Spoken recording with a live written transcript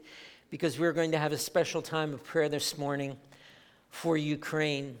because we're going to have a special time of prayer this morning for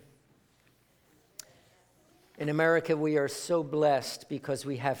Ukraine. In America, we are so blessed because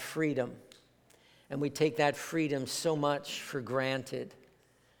we have freedom, and we take that freedom so much for granted.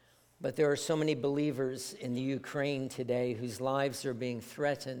 But there are so many believers in the Ukraine today whose lives are being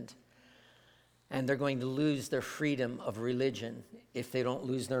threatened, and they're going to lose their freedom of religion if they don't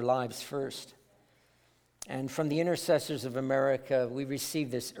lose their lives first. And from the intercessors of America, we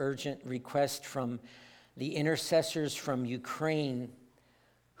received this urgent request from the intercessors from Ukraine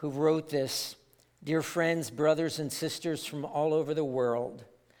who wrote this: "Dear friends, brothers and sisters from all over the world,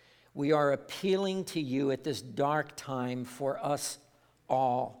 we are appealing to you at this dark time for us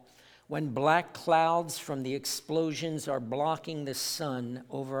all, when black clouds from the explosions are blocking the sun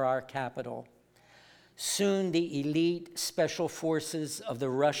over our capital. Soon the elite special forces of the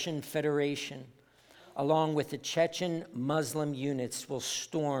Russian Federation, along with the Chechen Muslim units, will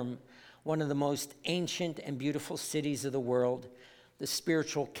storm one of the most ancient and beautiful cities of the world, the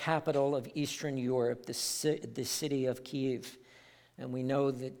spiritual capital of Eastern Europe, the city of Kyiv." And we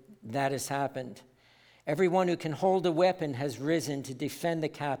know that has happened. Everyone who can hold a weapon has risen to defend the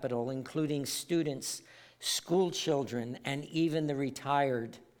capital, including students, school children, and even the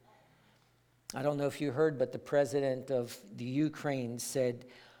retired. I don't know if you heard, but the president of the Ukraine said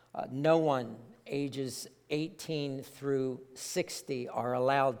no one ages 18 through 60 are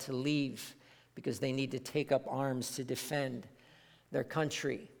allowed to leave because they need to take up arms to defend their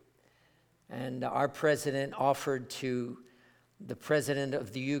country. And our president offered to the president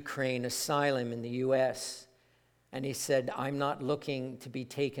of the Ukraine asylum in the U.S., and he said, "I'm not looking to be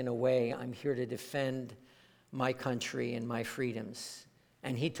taken away. I'm here to defend my country and my freedoms."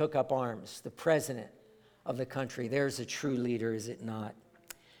 And he took up arms, the president of the country. There's a true leader, is it not?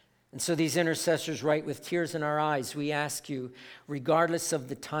 And so these intercessors write, with tears in our eyes, we ask you, regardless of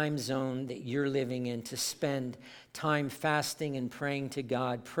the time zone that you're living in, to spend time fasting and praying to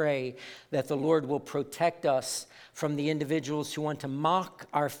God. Pray that the Lord will protect us from the individuals who want to mock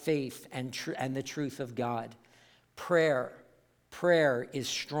our faith and the truth of God. Prayer is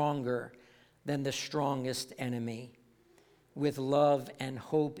stronger than the strongest enemy. With love and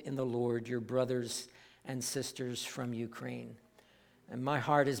hope in the Lord, your brothers and sisters from Ukraine. And my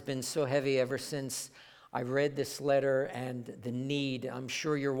heart has been so heavy ever since I read this letter and the need. I'm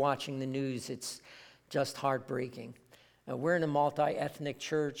sure you're watching the news. It's just heartbreaking. We're in a multi-ethnic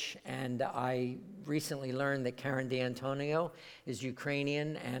church, and I recently learned that Karen D'Antonio is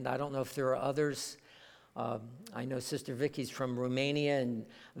Ukrainian, and I don't know if there are others. I know Sister Vicky's from Romania, and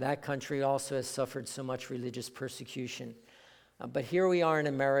that country also has suffered so much religious persecution. But here we are in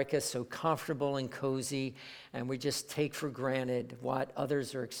America, so comfortable and cozy, and we just take for granted what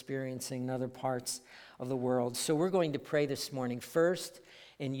others are experiencing in other parts of the world. So we're going to pray this morning. First,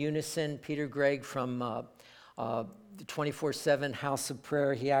 in unison, Peter Gregg from the 24/7 House of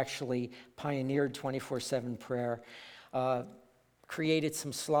Prayer, he actually pioneered 24/7 prayer, created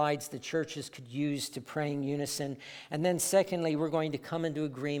some slides the churches could use to pray in unison. And then secondly, we're going to come into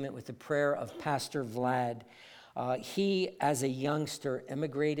agreement with the prayer of Pastor Vlad. He, as a youngster,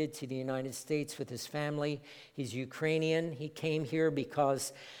 immigrated to the United States with his family. He's Ukrainian. He came here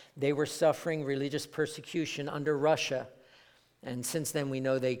because they were suffering religious persecution under Russia. And since then, we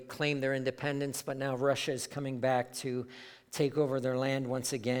know they claimed their independence, but now Russia is coming back to take over their land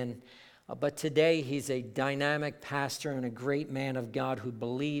once again. But today, he's a dynamic pastor and a great man of God who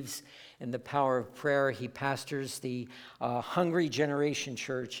believes in the power of prayer. He pastors the Hungry Generation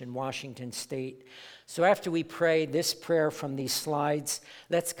Church in Washington State. So after we pray this prayer from these slides,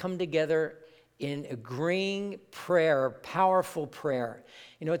 let's come together in agreeing prayer, powerful prayer.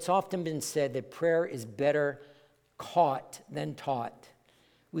 You know, it's often been said that prayer is better caught than taught.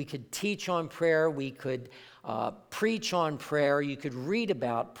 We could teach on prayer, we could preach on prayer, you could read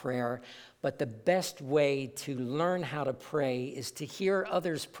about prayer, but the best way to learn how to pray is to hear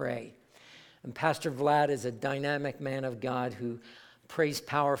others pray. And Pastor Vlad is a dynamic man of God who prays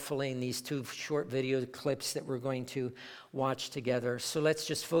powerfully in these two short video clips that we're going to watch together. So let's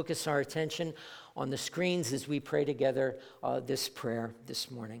just focus our attention on the screens as we pray together this prayer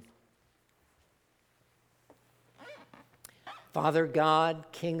this morning. Father God,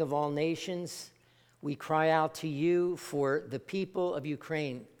 King of all nations, we cry out to you for the people of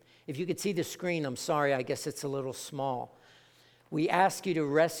Ukraine. If you could see the screen, I'm sorry, I guess it's a little small. We ask you to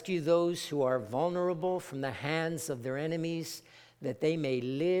rescue those who are vulnerable from the hands of their enemies, that they may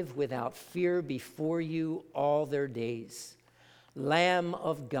live without fear before you all their days. Lamb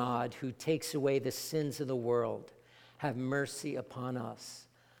of God, who takes away the sins of the world, have mercy upon us.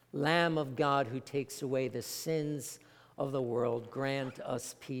 Lamb of God, who takes away the sins of the world, grant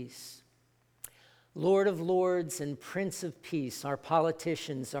us peace. Lord of Lords and Prince of Peace, our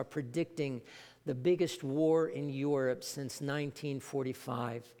politicians are predicting the biggest war in Europe since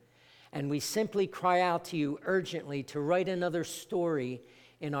 1945. And we simply cry out to you urgently to write another story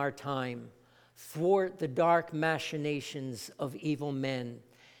in our time. Thwart the dark machinations of evil men.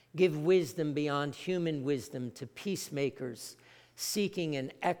 Give wisdom beyond human wisdom to peacemakers seeking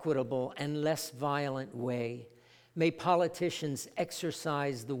an equitable and less violent way. May politicians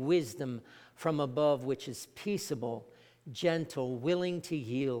exercise the wisdom from above, which is peaceable, gentle, willing to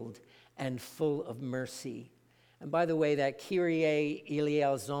yield, and full of mercy. And by the way, that Kyrie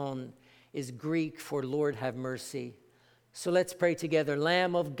eleison is Greek for Lord have mercy. So let's pray together.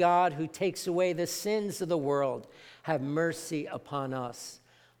 Lamb of God, who takes away the sins of the world, have mercy upon us.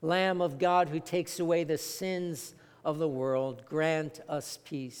 Lamb of God, who takes away the sins of the world, grant us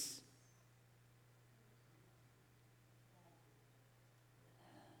peace.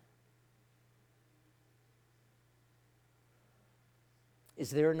 Is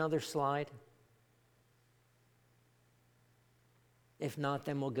there another slide? If not,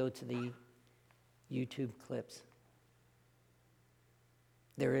 then we'll go to the YouTube clips.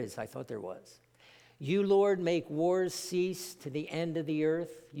 There is. I thought there was. You, Lord, make wars cease to the end of the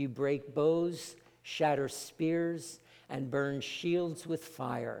earth. You break bows, shatter spears, and burn shields with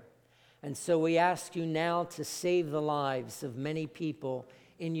fire. And so we ask you now to save the lives of many people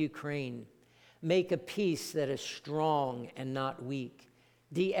in Ukraine. Make a peace that is strong and not weak.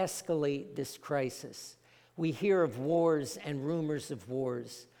 De-escalate this crisis. We hear of wars and rumors of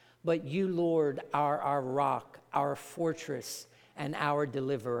wars, but you, Lord, are our rock, our fortress, and our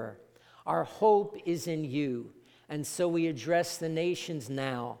deliverer. Our hope is in you, and so we address the nations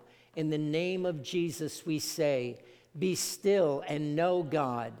now. In the name of Jesus, we say, be still and know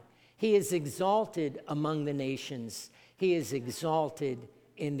God. He is exalted among the nations. He is exalted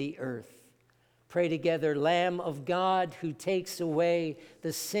in the earth. Pray together. Lamb of God, who takes away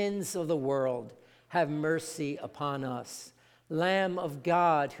the sins of the world, have mercy upon us. Lamb of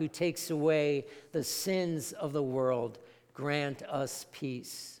God, who takes away the sins of the world, grant us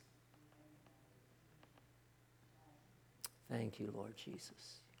peace. Thank you, Lord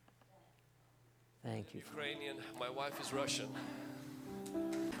Jesus. Thank you. Ukrainian. My wife is Russian.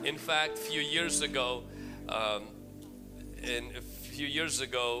 In fact, a few years ago,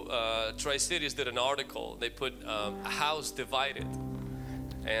 Tri-Cities did an article. They put a house divided.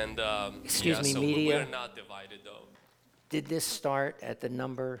 And Excuse me, so media. we're not divided though. Did this start at the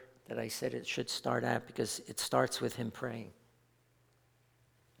number that I said it should start at? Because it starts with him praying.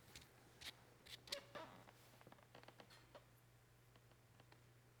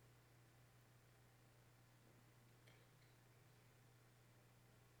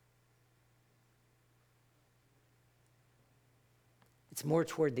 It's more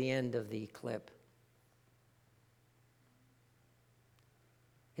toward the end of the clip.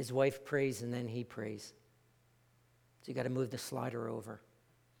 His wife prays and then he prays. So you got to move the slider over.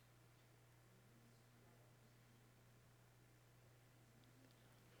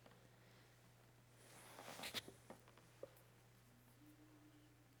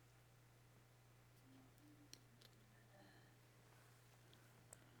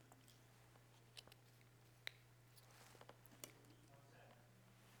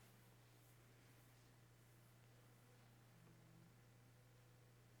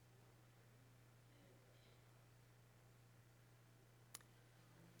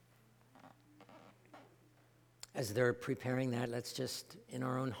 As they're preparing that, let's just, in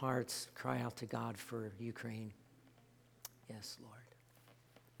our own hearts, cry out to God for Ukraine. Yes, Lord.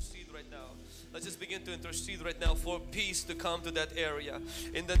 Intercede right now. Let's just begin to intercede right now for peace to come to that area.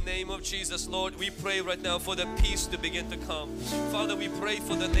 In the name of Jesus, Lord, we pray right now for the peace to begin to come. Father, we pray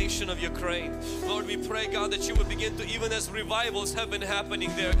for the nation of Ukraine. Lord, we pray, God, that you would begin to, even as revivals have been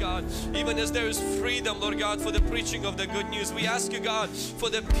happening there, God, even as there is freedom, Lord God, for the preaching of the good news. We ask you, God, for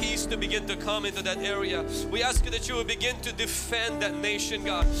the peace to begin to come into that area. We ask you that you would begin to defend that nation,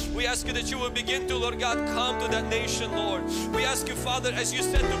 God. We ask you that you would begin to, Lord God, come to that nation, Lord. We ask you, Father, as you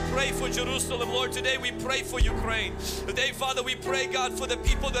said, to pray for Jerusalem, Lord, today we pray for Ukraine. Today, Father, we pray, God, for the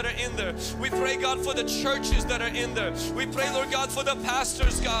people that are in there. We pray, God, for the churches that are in there. We pray, Lord God, for the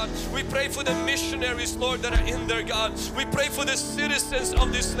pastors, God. We pray for the missionaries, Lord, that are in there, God. We pray for the citizens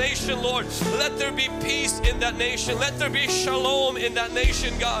of this nation, Lord. Let there be peace in that nation. Let there be shalom in that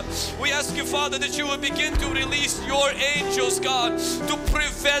nation, God. We ask you, Father, that you will begin to release your angels, God, to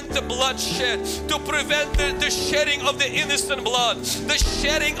prevent the bloodshed, to prevent the shedding of the innocent blood, the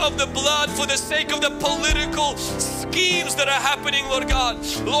shedding of the blood for the sake of the political schemes that are happening, Lord God.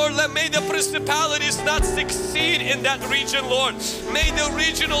 Lord, may the principalities not succeed in that region, Lord. May the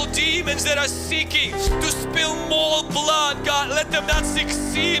regional demons that are seeking to spill more blood, God, let them not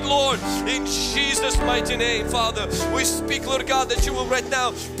succeed, Lord. In Jesus' mighty name, Father, we speak, Lord God, that you will right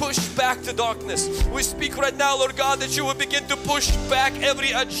now push back the darkness. We speak right now, Lord God, that you will begin to push back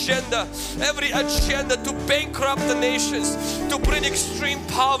every agenda to bankrupt the nations, to bring extreme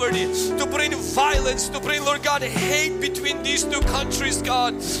poverty, to bring violence, to bring, Lord God, hate between these two countries,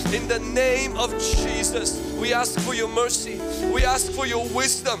 God. In the name of Jesus, we ask for your mercy. We ask for your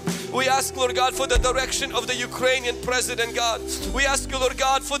wisdom. We ask, Lord God, for the direction of the Ukrainian president, God. We ask you, Lord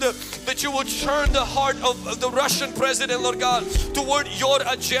God, that you will turn the heart of the Russian president, Lord God, toward your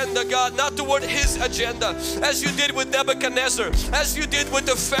agenda, God, not toward his agenda, as you did with Nebuchadnezzar, as you did with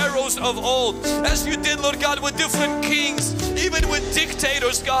the pharaohs of old, as you did, Lord God, with different kings, even with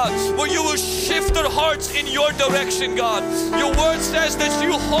dictators, God, where you will shift their hearts in your direction, God. Your word says that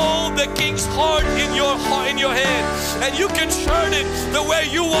you hold the king's heart in your hand, and you can turn it the way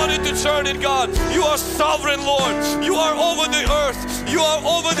you want it to turn it, God. You are sovereign, Lord. You are over the earth. You are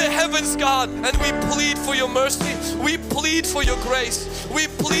over the heavens, God. And we plead for your mercy. We plead for your grace. We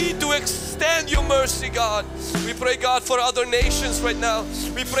plead to extend your mercy, God. We pray, God, for other nations right now.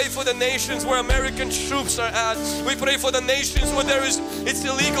 We pray for the nations where American troops are at. We pray for the nations where it's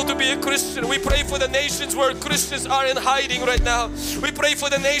illegal to be a Christian. We pray for the nations where Christians are in hiding right now. We pray for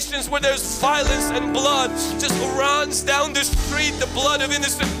the nations where there's violence and blood just runs down the street, the blood of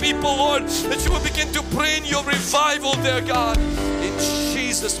innocent people, Lord, that you will begin to bring your revival there, God. In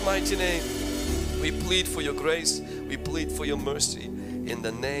Jesus' mighty name, we plead for your grace. We plead for your mercy in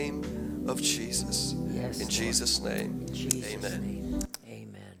the name of Jesus. Yes, in Lord. Jesus' name. In Jesus' Amen. name.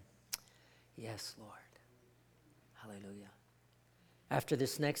 Amen. Yes, Lord. Hallelujah. After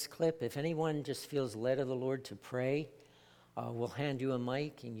this next clip, if anyone just feels led of the Lord to pray, we'll hand you a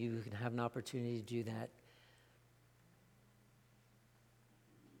mic and you can have an opportunity to do that.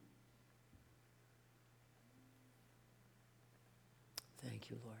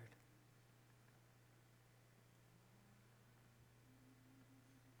 Thank you, Lord.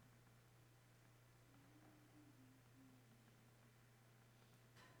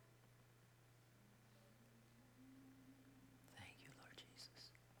 Thank you, Lord Jesus.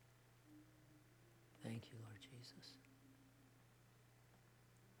 Thank you, Lord Jesus.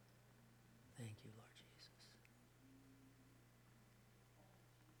 Thank you, Lord Jesus.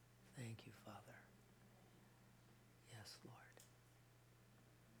 Thank you, Father. Yes, Lord.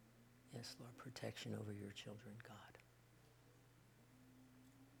 Yes, Lord, protection over your children, God.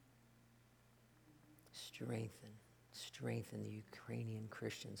 Strengthen the Ukrainian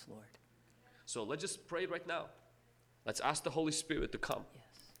Christians, Lord. So let's just pray right now. Let's ask the Holy Spirit to come.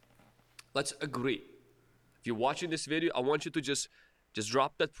 Yes. Let's agree. If you're watching this video, I want you to just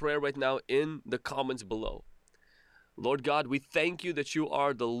drop that prayer right now in the comments below. Lord God, we thank you that you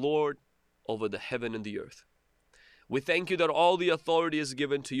are the Lord over the heaven and the earth. We thank you that all the authority is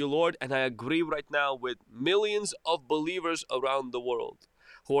given to you, Lord, and I agree right now with millions of believers around the world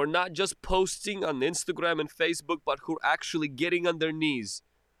who are not just posting on Instagram and Facebook, but who are actually getting on their knees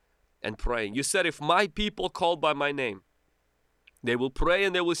and praying. You said, if my people called by my name, they will pray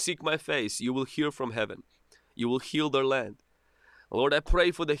and they will seek my face, you will hear from heaven. You will heal their land. Lord, I pray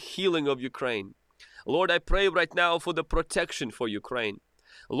for the healing of Ukraine. Lord, I pray right now for the protection for Ukraine.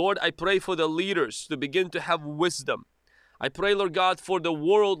 Lord, I pray for the leaders to begin to have wisdom. I pray, Lord God, for the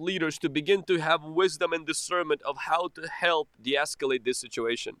world leaders to begin to have wisdom and discernment of how to help de-escalate this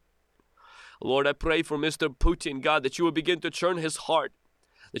situation. Lord, I pray for Mr. Putin, God, that you will begin to turn his heart,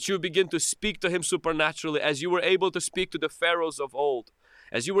 that you will begin to speak to him supernaturally as you were able to speak to the pharaohs of old,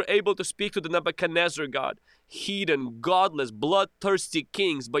 as you were able to speak to the Nebuchadnezzar, God, heathen, godless, bloodthirsty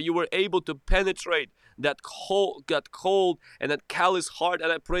kings, but you were able to penetrate that cold and that callous heart,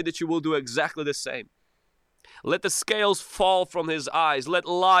 and I pray that you will do exactly the same. Let the scales fall from his eyes. Let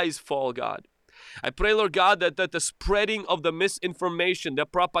lies fall, God. I pray, Lord God, that the spreading of the misinformation, the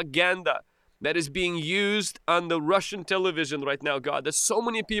propaganda that is being used on the Russian television right now, God, that so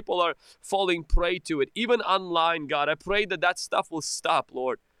many people are falling prey to it, even online, God. I pray that that stuff will stop,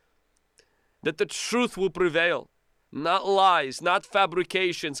 Lord. That the truth will prevail. Not lies, not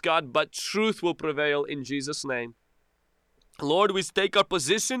fabrications, God, but truth will prevail in Jesus' name. Lord, we take our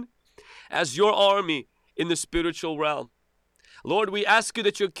position as your army in the spiritual realm. Lord, we ask you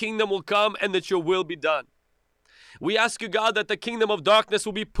that your kingdom will come and that your will be done. We ask you, God, that the kingdom of darkness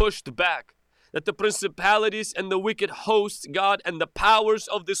will be pushed back, that the principalities and the wicked hosts, God, and the powers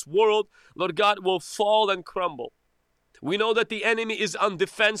of this world, Lord God, will fall and crumble. We know that the enemy is on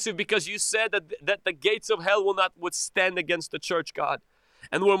defensive because you said that the gates of hell will not withstand against the church, God.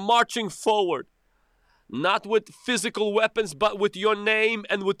 And we're marching forward, not with physical weapons, but with your name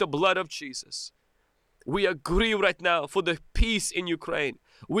and with the blood of Jesus. We agree right now for the peace in Ukraine.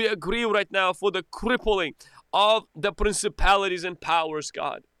 We agree right now for the crippling of the principalities and powers,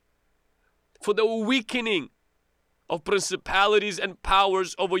 God. For the weakening of principalities and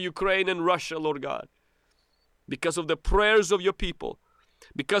powers over Ukraine and Russia, Lord God. Because of the prayers of your people.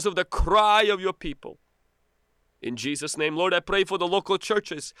 Because of the cry of your people. In Jesus' name, Lord, I pray for the local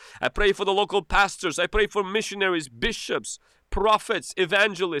churches. I pray for the local pastors. I pray for missionaries, bishops, prophets,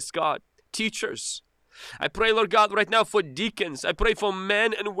 evangelists, God, teachers. I pray, Lord God, right now for deacons. I pray for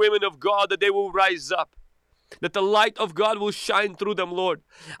men and women of God that they will rise up. That the light of God will shine through them, Lord.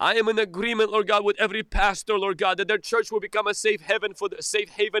 I am in agreement, Lord God, with every pastor, Lord God, that their church will become a safe haven for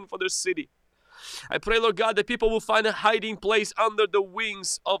their city. I pray, Lord God, that people will find a hiding place under the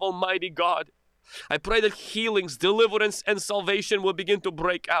wings of Almighty God. I pray that healings, deliverance, and salvation will begin to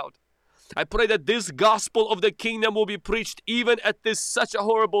break out. I pray that this gospel of the kingdom will be preached even at this such a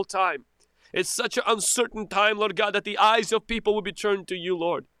horrible time. It's such an uncertain time, Lord God, that the eyes of people will be turned to you,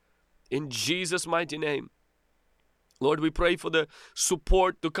 Lord. In Jesus' mighty name. Lord, we pray for the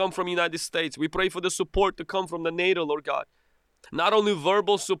support to come from the United States. We pray for the support to come from the NATO, Lord God. Not only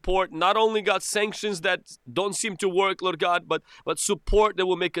verbal support, not only, God, sanctions that don't seem to work, Lord God, but support that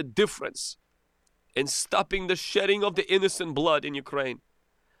will make a difference in stopping the shedding of the innocent blood in Ukraine.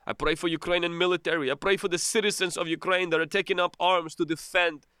 I pray for Ukrainian military. I pray for the citizens of Ukraine that are taking up arms to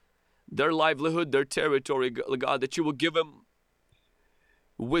defend their livelihood, their territory, God, that you will give them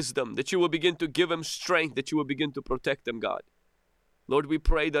wisdom, that you will begin to give them strength, that you will begin to protect them, God. Lord, we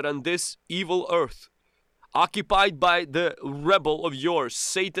pray that on this evil earth, occupied by the rebel of yours,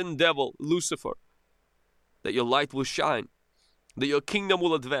 Satan, devil, Lucifer, that your light will shine, that your kingdom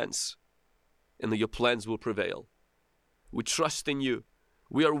will advance, and that your plans will prevail. We trust in you.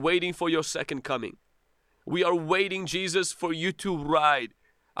 We are waiting for your second coming. We are waiting, Jesus, for you to ride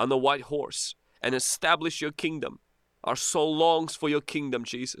on the white horse and establish your kingdom. Our soul longs for your kingdom,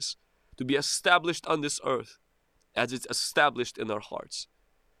 Jesus, to be established on this earth as it's established in our hearts.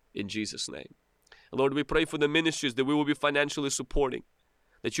 In Jesus' name. And Lord, we pray for the ministries that we will be financially supporting,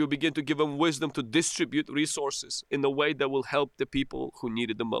 that you will begin to give them wisdom to distribute resources in the way that will help the people who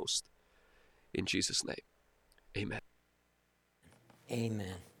need it the most. In Jesus' name, amen.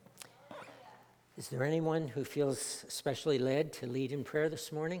 Amen. Is there anyone who feels especially led to lead in prayer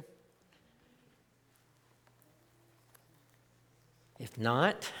this morning? If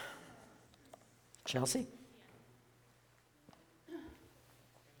not, Chelsea? Good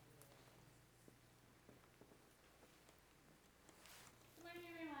morning,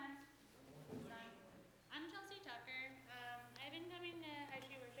 everyone. I'm Chelsea Tucker. I've been coming to High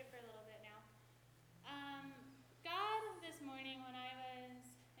Worship for a little bit now. God, this morning when I was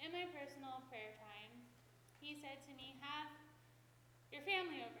in my personal prayer time, He said to me, have your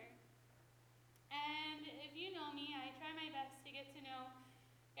family over. And if you know me, I try my best to get to know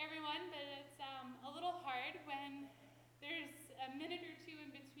everyone, but it's a little hard when there's a minute or two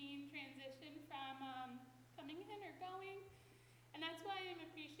in between transition from coming in or going. And that's why I'm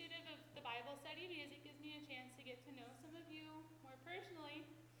appreciative of the Bible study, because it gives me a chance to get to know some of you more personally.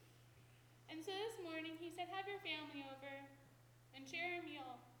 And so this morning he said, have your family over and share a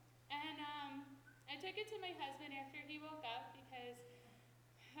meal. And I took it to my husband after he woke up because,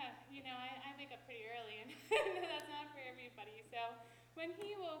 I wake up pretty early and that's not for everybody. So when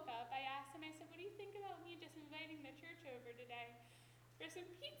he woke up, I asked him, I said, what do you think about me just inviting the church over today for some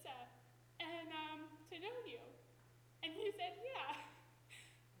pizza and to know you? And he said, yeah.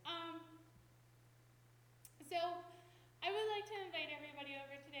 So I would like to invite everybody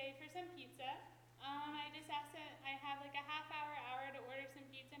over today for some pizza. I just asked that I have like a half hour to order some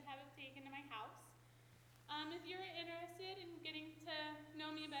pizza and have it taken to my house. If you're interested in getting to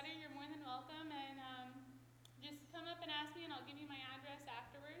know me better, you're more than welcome, and just come up and ask me and I'll give you my address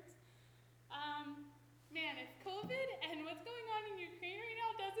afterwards. Man, if COVID and what's going on in Ukraine right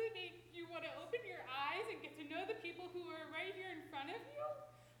now doesn't make you want to open your eyes and get to know the people who are right here in front of you,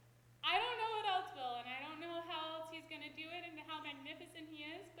 I don't know what else will, and I don't know how else he's going to do it and how magnificent he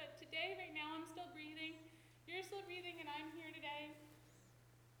is, but today, right now, I'm still breathing, you're still breathing, and I'm here today.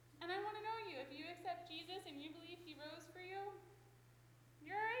 And I want to know you. If you accept Jesus and you believe he rose for you,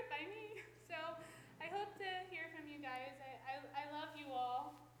 you're all right by me. So I hope to hear from you guys. I love you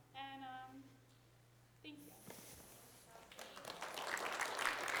all, and thank you.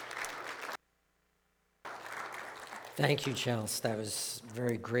 Thank you, Chelsea. That was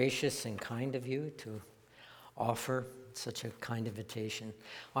very gracious and kind of you to offer Such a kind invitation.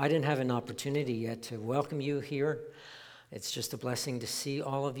 Well, I didn't have an opportunity yet to welcome you here. It's just a blessing to see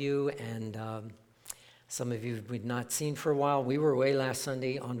all of you, and some of you we'd not seen for a while. We were away last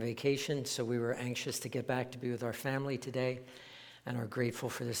Sunday on vacation, so we were anxious to get back to be with our family today, and are grateful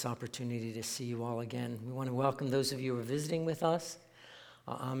for this opportunity to see you all again. We want to welcome those of you who are visiting with us.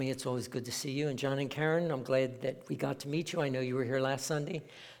 Ami, it's always good to see you. And John and Karen, I'm glad that we got to meet you. I know you were here last Sunday.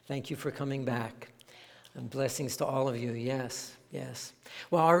 Thank you for coming back. And blessings to all of you. Yes, yes.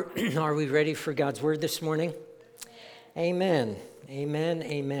 Well, are we ready for God's word this morning? Amen. Amen.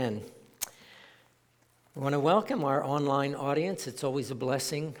 Amen. I want to welcome our online audience. It's always a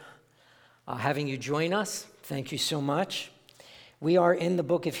blessing having you join us. Thank you so much. We are in the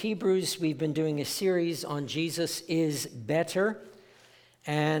book of Hebrews. We've been doing a series on Jesus is better.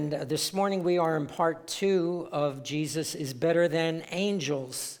 And this morning we are in part 2 of Jesus is better than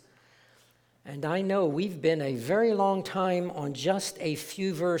angels. And I know we've been a very long time on just a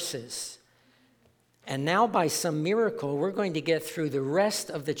few verses. And now by some miracle, we're going to get through the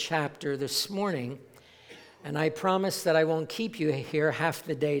rest of the chapter this morning. And I promise that I won't keep you here half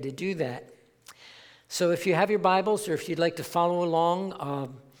the day to do that. So if you have your Bibles, or if you'd like to follow along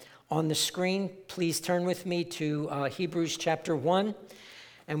on the screen, please turn with me to Hebrews chapter 1.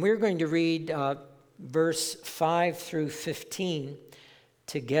 And we're going to read verse 5 through 15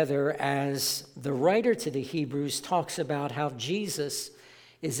 together as the writer to the Hebrews talks about how Jesus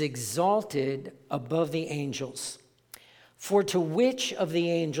is exalted above the angels. For to which of the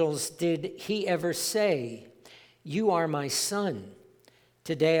angels did he ever say, "You are my son,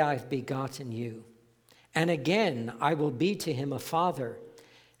 today I've begotten you"? And again, "I will be to him a father,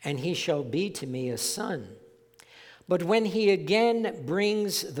 and he shall be to me a son"? But when he again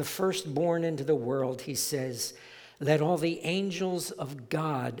brings the firstborn into the world, he says, "Let all the angels of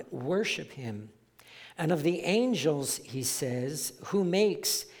God worship him." And of the angels, he says, "Who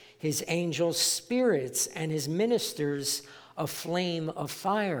makes his angels spirits and his ministers a flame of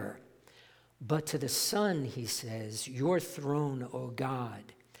fire." But to the Son, he says, "Your throne, O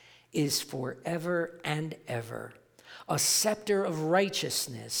God, is forever and ever. A scepter of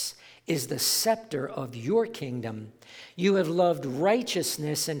righteousness is the scepter of your kingdom. You have loved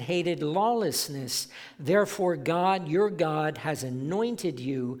righteousness and hated lawlessness. Therefore, God, your God, has anointed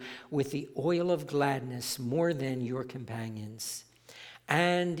you with the oil of gladness more than your companions.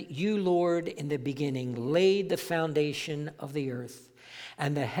 And you, Lord, in the beginning laid the foundation of the earth,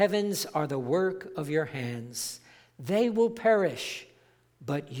 and the heavens are the work of your hands. They will perish,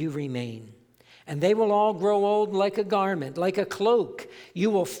 but you remain. And they will all grow old like a garment, like a cloak. You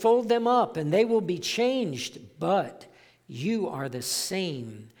will fold them up, and they will be changed. But you are the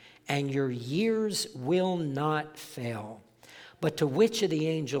same, and your years will not fail. But to which of the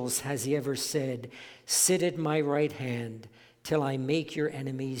angels has he ever said, "Sit at my right hand till I make your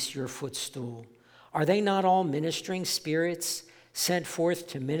enemies your footstool"? Are they not all ministering spirits sent forth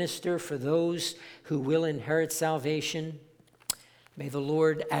to minister for those who will inherit salvation? May the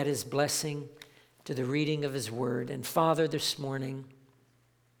Lord add his blessing to the reading of his word. And Father, this morning,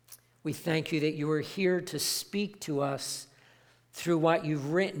 we thank you that you are here to speak to us through what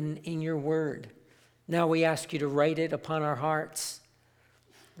you've written in your word. Now we ask you to write it upon our hearts.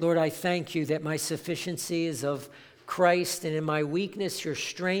 Lord, I thank you that my sufficiency is of Christ, and in my weakness your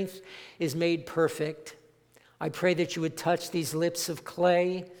strength is made perfect. I pray that you would touch these lips of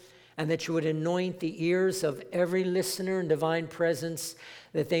clay, and that you would anoint the ears of every listener in divine presence,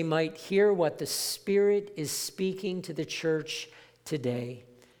 that they might hear what the Spirit is speaking to the church today.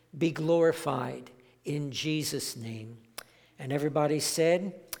 Be glorified in Jesus' name. And everybody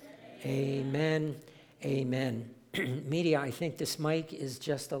said, Amen. Amen. Media, I think this mic is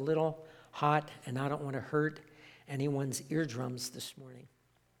just a little hot, and I don't want to hurt anyone's eardrums this morning.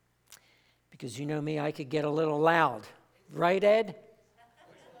 Because you know me, I could get a little loud. Right, Ed?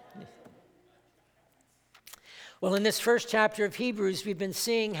 Well, in this first chapter of Hebrews, we've been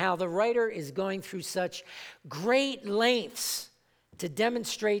seeing how the writer is going through such great lengths to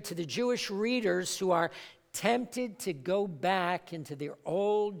demonstrate to the Jewish readers who are tempted to go back into their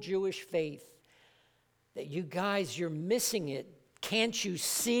old Jewish faith that you guys, you're missing it. Can't you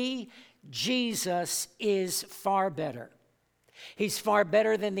see? Jesus is far better. He's far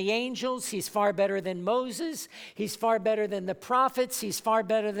better than the angels. He's far better than Moses. He's far better than the prophets. He's far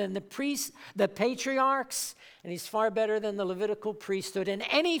better than the priests, the patriarchs. And he's far better than the Levitical priesthood. And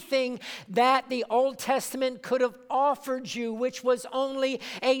anything that the Old Testament could have offered you, which was only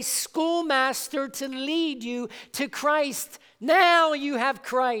a schoolmaster to lead you to Christ. Now you have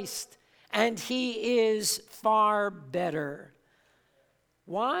Christ, and he is far better.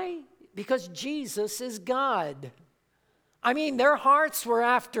 Why? Because Jesus is God. I mean, their hearts were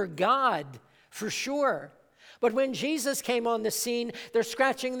after God, for sure. But when Jesus came on the scene, they're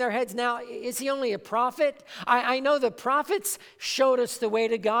scratching their heads. Now, is he only a prophet? I know the prophets showed us the way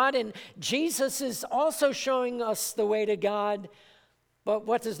to God, and Jesus is also showing us the way to God. But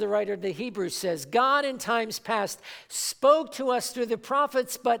what does the writer of the Hebrews says? God in times past spoke to us through the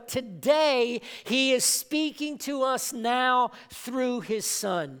prophets, but today he is speaking to us now through his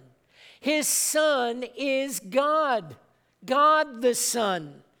Son. His Son is God, God the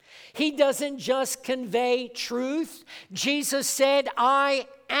Son. He doesn't just convey truth. Jesus said, I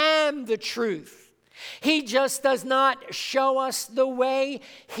am the truth. He just does not show us the way.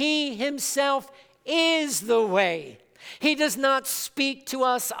 He himself is the way. He does not speak to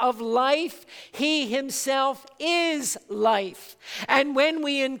us of life. He himself is life. And when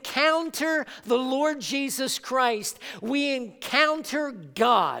we encounter the Lord Jesus Christ, we encounter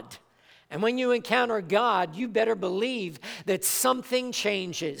God. And when you encounter God, you better believe that something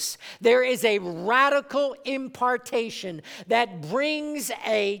changes. There is a radical impartation that brings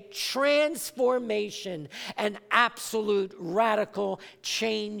a transformation, an absolute radical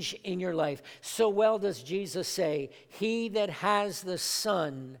change in your life. So well does Jesus say, he that has the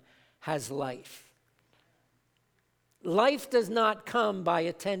Son has life. Life does not come by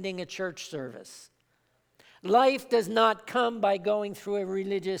attending a church service. Life does not come by going through a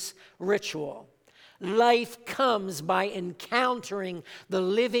religious ritual. Life comes by encountering the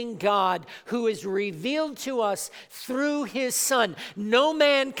living God who is revealed to us through his Son. No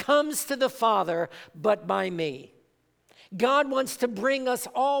man comes to the Father but by me. God wants to bring us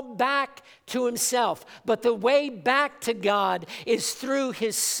all back to himself, but the way back to God is through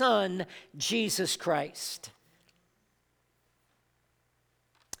his Son, Jesus Christ.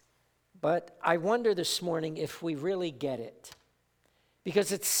 But I wonder this morning if we really get it.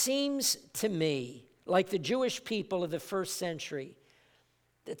 Because it seems to me, like the Jewish people of the first century,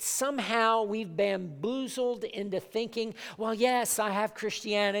 that somehow we've bamboozled into thinking, well, yes, I have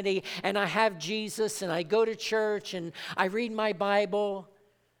Christianity, and I have Jesus, and I go to church, and I read my Bible.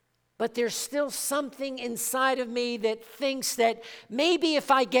 But there's still something inside of me that thinks that maybe if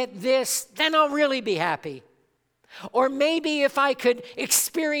I get this, then I'll really be happy. Or maybe if I could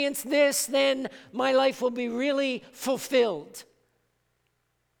experience this, then my life will be really fulfilled.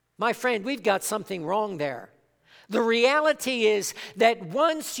 My friend, we've got something wrong there. The reality is that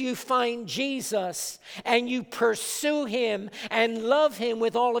once you find Jesus and you pursue him and love him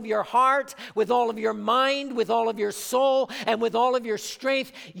with all of your heart, with all of your mind, with all of your soul, and with all of your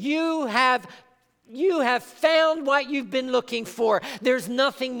strength, you have found what you've been looking for. There's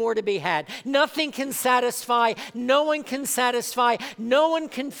nothing more to be had. Nothing can satisfy. No one can satisfy. No one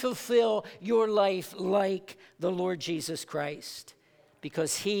can fulfill your life like the Lord Jesus Christ,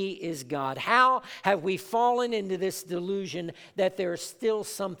 because he is God. How have we fallen into this delusion that there's still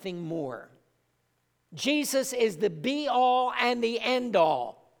something more? Jesus is the be-all and the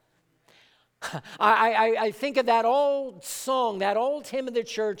end-all. I think of that old song, that old hymn of the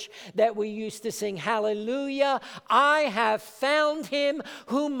church that we used to sing, hallelujah, I have found him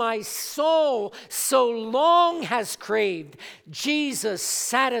whom my soul so long has craved. Jesus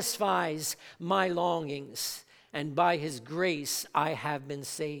satisfies my longings, and by his grace I have been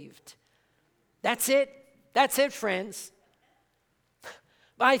saved. That's it. That's it, friends.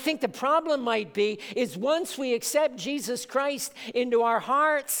 I think the problem might be is once we accept Jesus Christ into our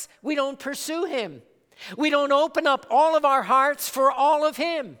hearts, we don't pursue him. We don't open up all of our hearts for all of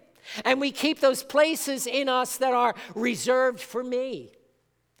him. And we keep those places in us that are reserved for me,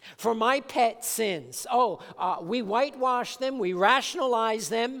 for my pet sins. We whitewash them, we rationalize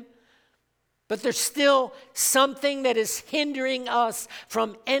them, but there's still something that is hindering us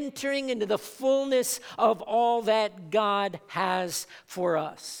from entering into the fullness of all that God has for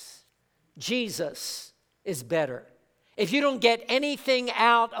us. Jesus is better. If you don't get anything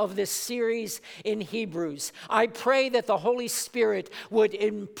out of this series in Hebrews, I pray that the Holy Spirit would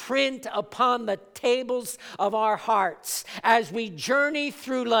imprint upon the tables of our hearts as we journey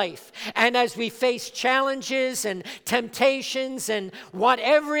through life and as we face challenges and temptations and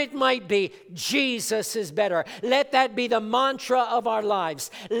whatever it might be, Jesus is better. Let that be the mantra of our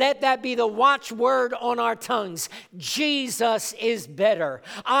lives. Let that be the watchword on our tongues. Jesus is better.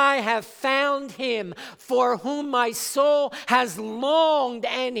 I have found him for whom my soul has longed,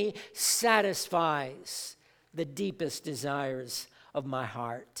 and he satisfies the deepest desires of my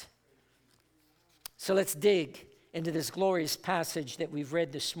heart. So let's dig into this glorious passage that we've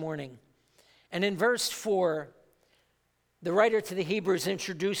read this morning. And in verse 4, the writer to the Hebrews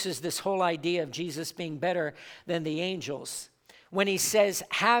introduces this whole idea of Jesus being better than the angels. when he says,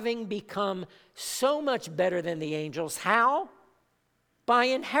 having become so much better than the angels. How? By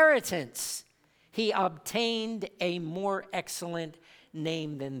inheritance. He obtained a more excellent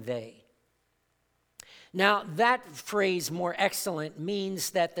name than they. Now, that phrase, more excellent, means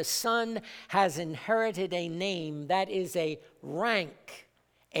that the Son has inherited a name that is a rank,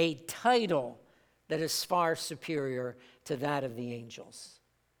 a title that is far superior to that of the angels.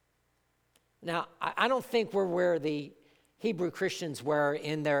 Now, I don't think we're where the Hebrew Christians were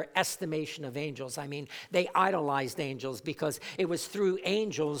in their estimation of angels. I mean, they idolized angels because it was through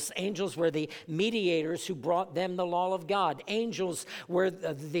angels. Angels were the mediators who brought them the law of God. Angels were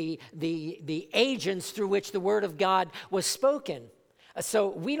the agents through which the word of God was spoken. So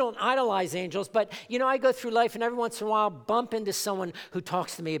we don't idolize angels, but, I go through life and every once in a while bump into someone who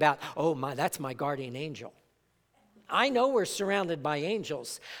talks to me about, that's my guardian angel. I know we're surrounded by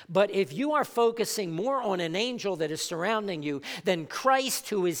angels, but if you are focusing more on an angel that is surrounding you than Christ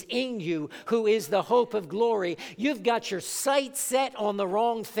who is in you, who is the hope of glory, you've got your sight set on the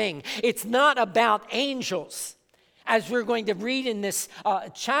wrong thing. It's not about angels. As we're going to read in this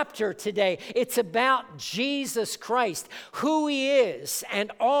chapter today, it's about Jesus Christ, who he is, and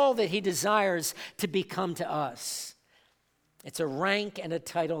all that he desires to become to us. It's a rank and a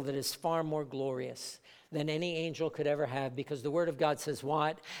title that is far more glorious than any angel could ever have, because the word of God says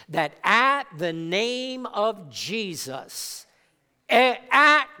what? That at the name of Jesus, every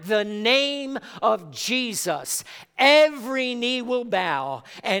knee will bow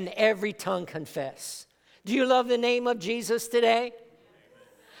and every tongue confess. Do you love the name of Jesus today?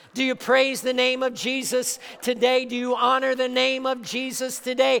 Do you praise the name of Jesus today? Do you honor the name of Jesus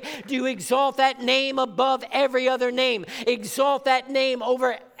today? Do you exalt that name above every other name? Exalt that name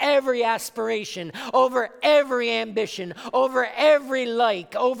over every aspiration, over every ambition, over every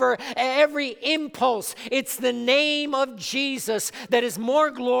like, over every impulse. It's the name of Jesus that is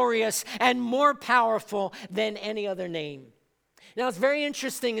more glorious and more powerful than any other name. Now, it's very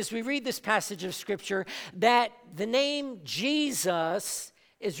interesting as we read this passage of Scripture that the name Jesus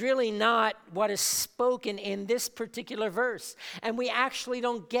is really not what is spoken in this particular verse. And we actually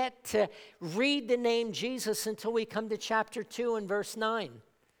don't get to read the name Jesus until we come to chapter 2 and verse 9.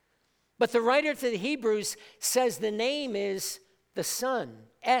 But the writer to the Hebrews says the name is the Son,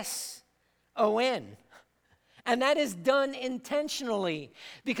 S-O-N. And that is done intentionally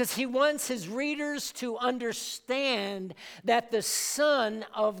because he wants his readers to understand that the Son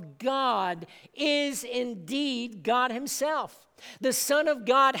of God is indeed God himself. The Son of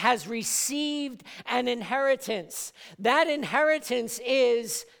God has received an inheritance. That inheritance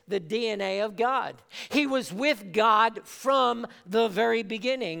is the DNA of God. He was with God from the very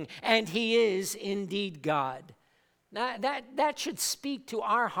beginning, and he is indeed God. Now, that should speak to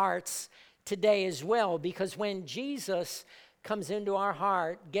our hearts today as well, because when Jesus comes into our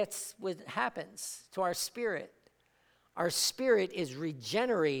heart, gets what happens to our spirit. Our spirit is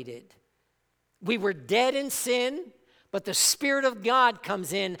regenerated. We were dead in sin, but the Spirit of God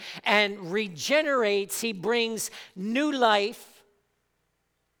comes in and regenerates. He brings new life.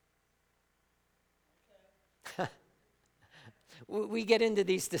 We get into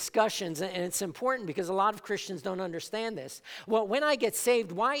these discussions, and it's important because a lot of Christians don't understand this. Well, when I get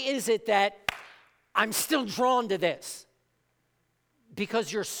saved, why is it that I'm still drawn to this?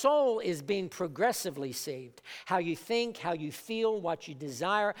 Because your soul is being progressively saved. How you think, how you feel, what you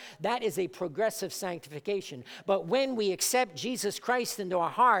desire, that is a progressive sanctification. But when we accept Jesus Christ into our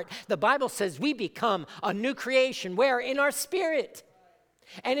heart, the Bible says we become a new creation. Where? In our spirit.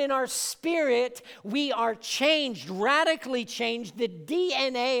 And in our spirit, we are changed, radically changed. The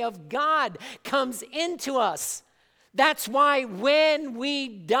DNA of God comes into us. That's why when we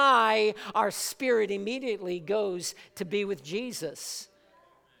die, our spirit immediately goes to be with Jesus.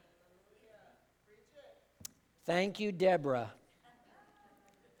 Thank you, Deborah.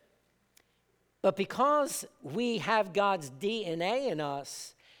 But because we have God's DNA in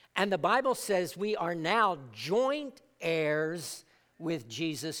us, and the Bible says we are now joint heirs with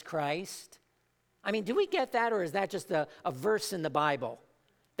Jesus Christ. I mean, do we get that, or is that just a verse in the Bible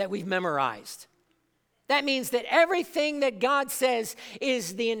that we've memorized? That means that everything that God says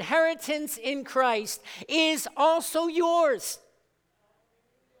is the inheritance in Christ is also yours.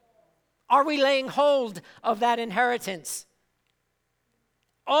 Are we laying hold of that inheritance?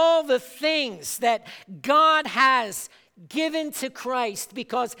 All the things that God has given to Christ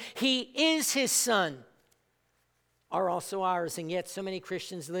because he is his Son are also ours, and yet so many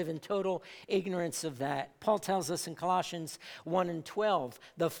Christians live in total ignorance of that. Paul tells us in Colossians 1:12,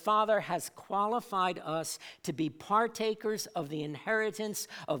 the Father has qualified us to be partakers of the inheritance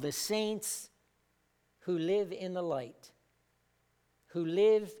of the saints who live in the light. who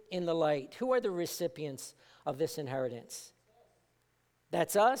live in the light. Who are the recipients of this inheritance?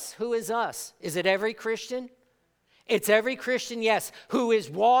 That's us. Who is us? Is it every Christian? It's every Christian, yes, who is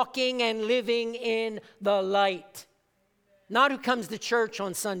walking and living in the light. Not who comes to church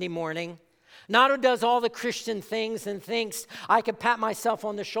on Sunday morning. Not who does all the Christian things and thinks I could pat myself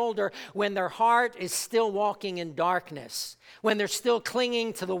on the shoulder when their heart is still walking in darkness, when they're still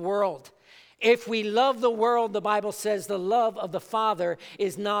clinging to the world. If we love the world, the Bible says the love of the Father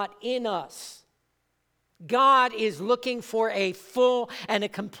is not in us. God is looking for a full and a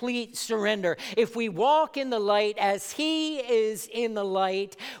complete surrender. If we walk in the light as He is in the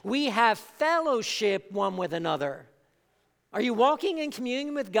light, we have fellowship one with another. Are you walking in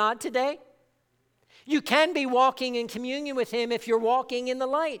communion with God today? You can be walking in communion with Him if you're walking in the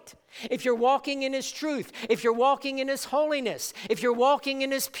light, if you're walking in His truth, if you're walking in His holiness, if you're walking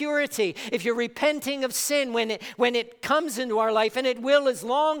in His purity, if you're repenting of sin when it comes into our life, and it will as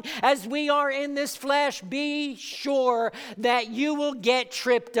long as we are in this flesh. Be sure that you will get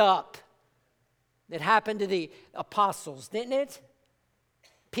tripped up. It happened to the apostles, didn't it?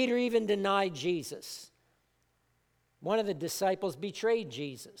 Peter even denied Jesus. One of the disciples betrayed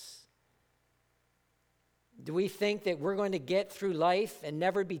Jesus. Do we think that we're going to get through life and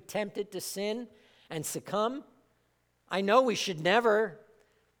never be tempted to sin and succumb? I know we should never.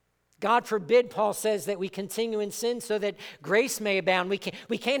 God forbid, Paul says, that we continue in sin so that grace may abound. We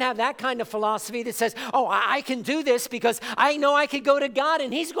can't have that kind of philosophy that says, oh, I can do this because I know I could go to God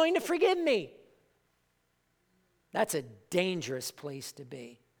and He's going to forgive me. That's a dangerous place to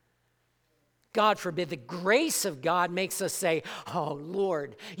be. God forbid, the grace of God makes us say, oh,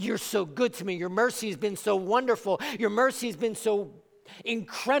 Lord, you're so good to me. Your mercy has been so wonderful. Your mercy has been so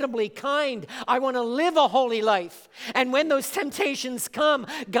incredibly kind. I want to live a holy life. And when those temptations come,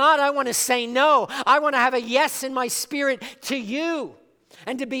 God, I want to say no. I want to have a yes in my spirit to you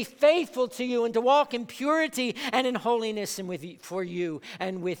and to be faithful to you and to walk in purity and in holiness and for you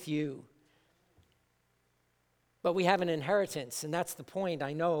and with you. But we have an inheritance, and that's the point.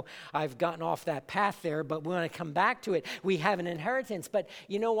 I know I've gotten off that path there, but we want to come back to it. We have an inheritance, but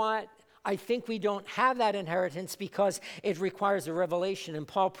you know what? I think we don't have that inheritance because it requires a revelation. And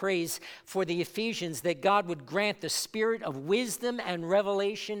Paul prays for the Ephesians that God would grant the spirit of wisdom and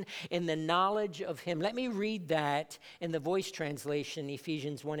revelation in the knowledge of Him. Let me read that in the Voice translation,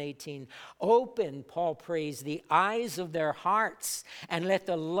 Ephesians 1:18. Open, Paul prays, the eyes of their hearts and let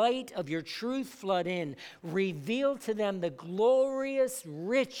the light of your truth flood in. Reveal to them the glorious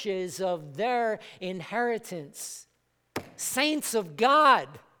riches of their inheritance. Saints of God,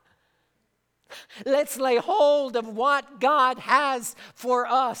 let's lay hold of what God has for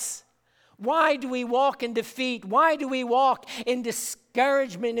us. Why do we walk in defeat? Why do we walk in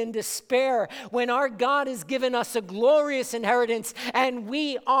discouragement and despair when our God has given us a glorious inheritance and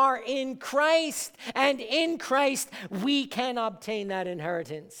we are in Christ, and in Christ we can obtain that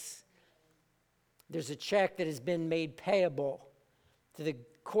inheritance? There's a check that has been made payable to the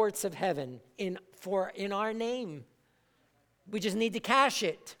courts of heaven in our name. We just need to cash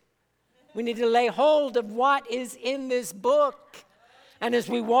it. We need to lay hold of what is in this book. And as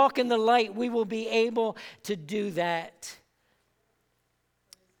we walk in the light, we will be able to do that.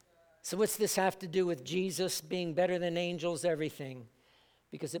 So what's this have to do with Jesus being better than angels? Everything.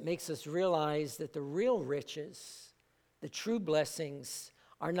 Because it makes us realize that the real riches, the true blessings,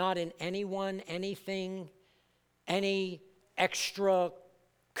 are not in anyone, anything, any extra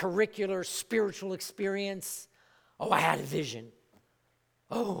curricular spiritual experience. Oh, I had a vision.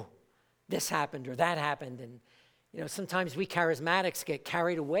 Oh, this happened or that happened. And, sometimes we charismatics get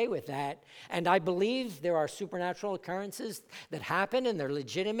carried away with that. And I believe there are supernatural occurrences that happen and they're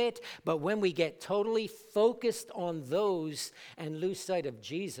legitimate. But when we get totally focused on those and lose sight of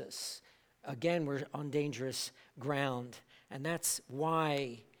Jesus, again, we're on dangerous ground. And that's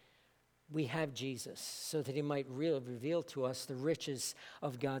why we have Jesus, so that He might reveal to us the riches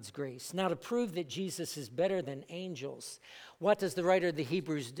of God's grace. Now, to prove that Jesus is better than angels, what does the writer of the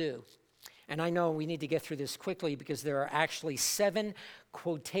Hebrews do? And I know we need to get through this quickly because there are actually 7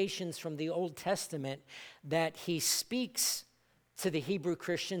 quotations from the Old Testament that he speaks to the Hebrew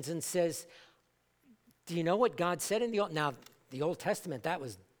Christians and says, do you know what God said in the Old? Now, the Old Testament, that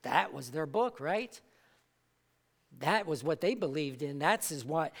was their book, right? That was what they believed in. That's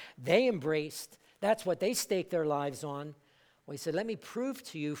what they embraced. That's what they staked their lives on. Well, he said, let me prove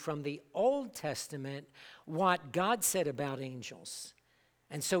to you from the Old Testament what God said about angels.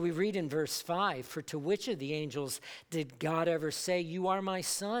 And so we read in verse 5, for to which of the angels did God ever say, you are my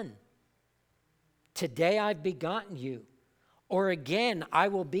son? Today I've begotten you. Or again, I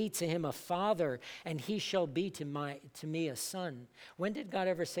will be to him a father, and he shall be to me a son. When did God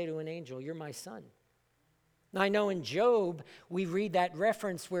ever say to an angel, you're my son? Now, I know in Job, we read that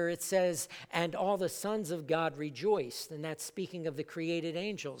reference where it says, and all the sons of God rejoiced. And that's speaking of the created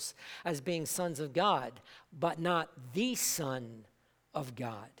angels as being sons of God, but not the Son of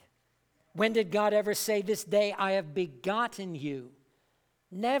God. When did God ever say, this day I have begotten you?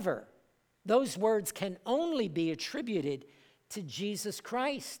 Never. Those words can only be attributed to Jesus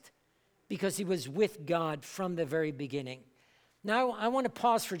Christ because he was with God from the very beginning. Now, I want to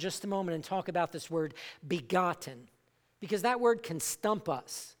pause for just a moment and talk about this word begotten, because that word can stump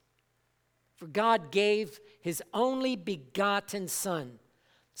us. For God gave his only begotten son.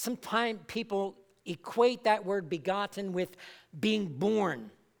 Sometimes people equate that word begotten with being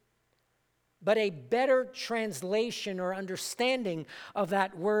born. But a better translation or understanding of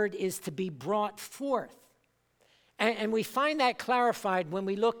that word is to be brought forth. And we find that clarified when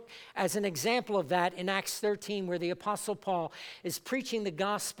we look as an example of that in Acts 13, where the Apostle Paul is preaching the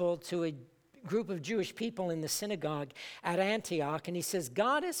gospel to a group of Jewish people in the synagogue at Antioch. And he says,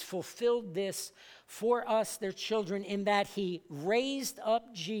 God has fulfilled this for us, their children, in that he raised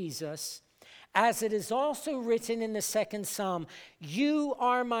up Jesus, as it is also written in the second Psalm, you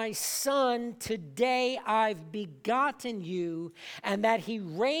are my son, today I've begotten you, and that he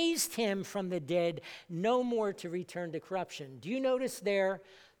raised him from the dead, no more to return to corruption. Do you notice there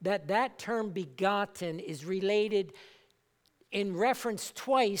that that term begotten is related in reference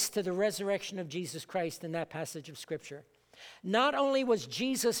twice to the resurrection of Jesus Christ in that passage of Scripture? Not only was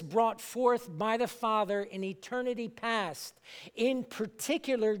Jesus brought forth by the Father in eternity past, in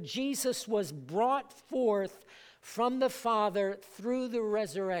particular, Jesus was brought forth from the Father through the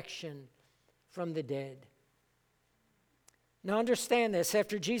resurrection from the dead. Now understand this,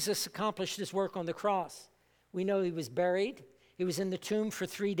 after Jesus accomplished his work on the cross, we know he was buried, he was in the tomb for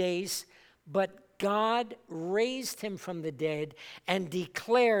 3 days, but God raised him from the dead and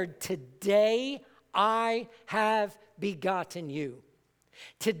declared, today I have begotten you.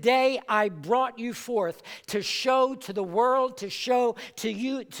 Today I brought you forth to show to the world, to show to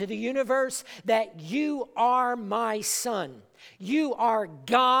you, to the universe, that you are my son. You are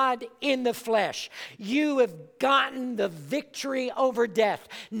God in the flesh. You have gotten the victory over death.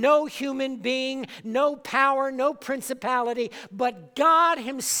 No human being, no power, no principality, but God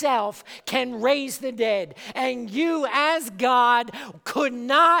himself can raise the dead. And you, as God, could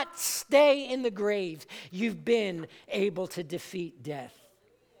not stay in the grave. You've been able to defeat death.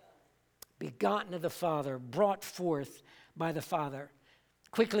 Begotten of the Father, brought forth by the Father.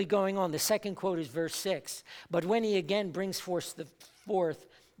 Quickly going on, the second quote is verse 6. But when he again brings forth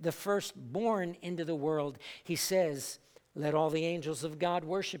the firstborn into the world, he says, let all the angels of God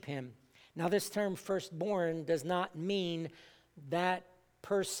worship him. Now this term firstborn does not mean that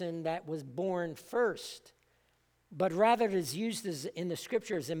person that was born first, but rather it is used as, in the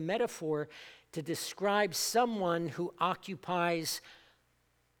Scripture as a metaphor to describe someone who occupies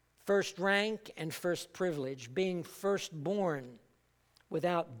first rank and first privilege, being firstborn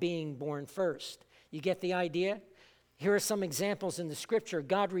without being born first. You get the idea? Here are some examples in the Scripture.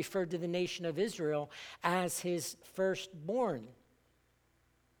 God referred to the nation of Israel as his firstborn.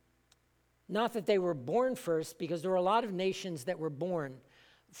 Not that they were born first, because there were a lot of nations that were born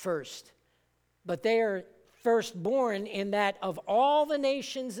first. But they are firstborn in that of all the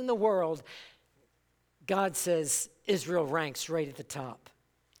nations in the world, God says Israel ranks right at the top.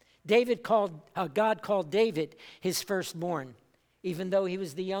 God called David his firstborn, even though he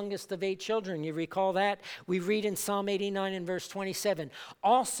was the youngest of 8 children. You recall that? We read in Psalm 89 and verse 27,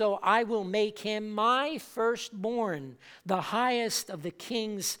 also I will make him my firstborn, the highest of the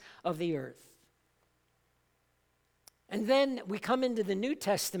kings of the earth. And then we come into the New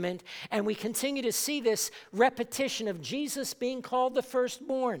Testament and we continue to see this repetition of Jesus being called the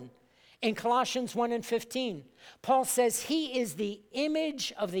firstborn. In Colossians 1 and 15, Paul says he is the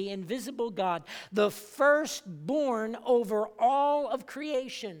image of the invisible God, the firstborn over all of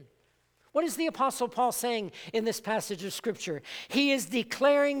creation. What is the Apostle Paul saying in this passage of Scripture? He is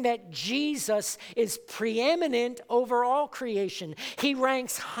declaring that Jesus is preeminent over all creation. He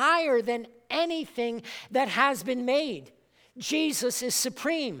ranks higher than anything that has been made. Jesus is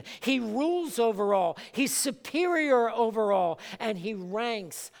supreme. He rules over all. He's superior over all. And he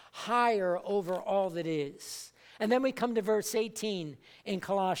ranks higher over all that is. And then we come to verse 18 in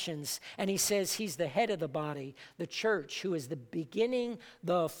Colossians, and he says he's the head of the body, the church, who is the beginning,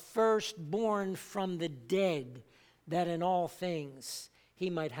 the firstborn from the dead, that in all things he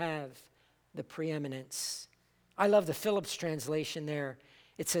might have the preeminence. I love the Phillips translation there.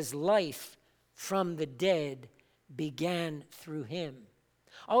 It says life from the dead began through him.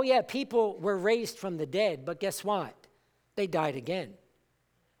 Oh yeah, people were raised from the dead, but guess what? They died again.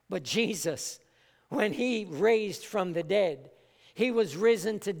 But Jesus, when he raised from the dead, he was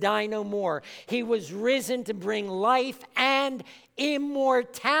risen to die no more. He was risen to bring life and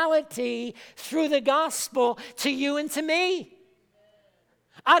immortality through the gospel to you and to me.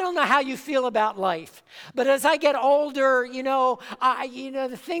 I don't know how you feel about life, but as I get older,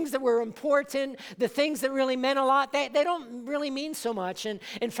 the things that were important, the things that really meant a lot, they don't really mean so much. And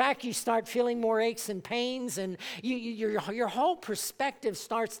in fact, you start feeling more aches and pains, and your whole perspective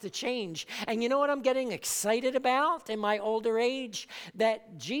starts to change. And you know what I'm getting excited about in my older age?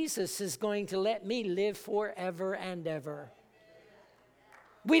 That Jesus is going to let me live forever and ever.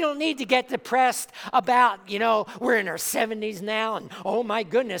 We don't need to get depressed about, we're in our 70s now, and oh my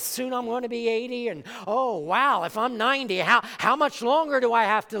goodness, soon I'm going to be 80, and oh wow, if I'm 90, how much longer do I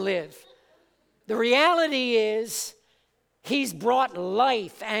have to live? The reality is, he's brought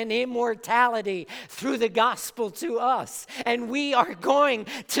life and immortality through the gospel to us, and we are going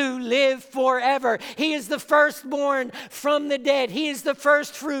to live forever. He is the firstborn from the dead. He is the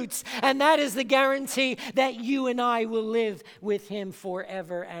first fruits, and that is the guarantee that you and I will live with him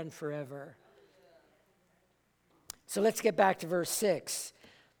forever and forever. So let's get back to verse 6.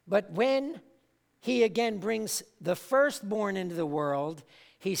 But when he again brings the firstborn into the world,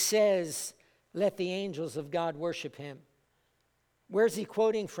 he says, let the angels of God worship him. Where's he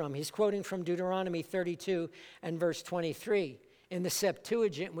quoting from? He's quoting from Deuteronomy 32 and verse 23. In the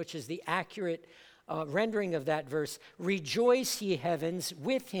Septuagint, which is the accurate rendering of that verse, rejoice ye heavens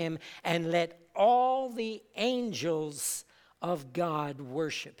with him, and let all the angels of God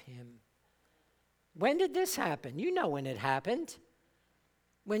worship him. When did this happen? You know when it happened.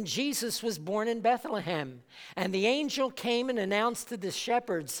 When Jesus was born in Bethlehem, and the angel came and announced to the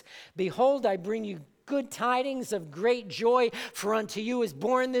shepherds, behold, I bring you good tidings of great joy, for unto you is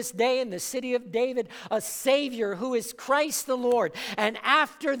born this day in the city of David a Savior, who is Christ the Lord. And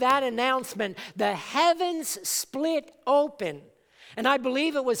after that announcement, the heavens split open. And I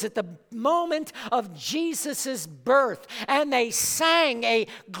believe it was at the moment of Jesus' birth, and they sang a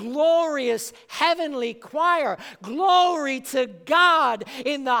glorious heavenly choir. Glory to God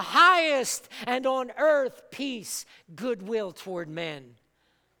in the highest, and on earth peace, goodwill toward men.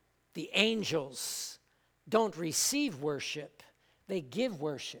 The angels don't receive worship, they give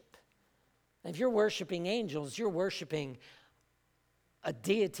worship. If you're worshiping angels, you're worshiping a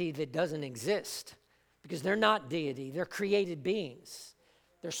deity that doesn't exist, because they're not deity, they're created beings.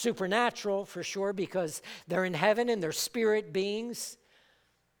 They're supernatural for sure, because they're in heaven and they're spirit beings,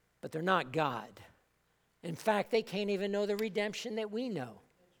 but they're not God. In fact, they can't even know the redemption that we know.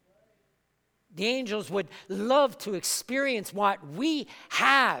 The angels would love to experience what we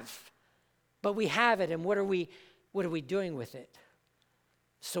have, but we have it, and what are we doing with it?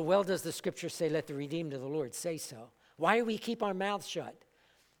 So well does the scripture say, let the redeemed of the Lord say so. Why do we keep our mouths shut?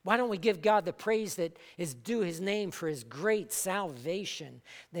 Why don't we give God the praise that is due his name for his great salvation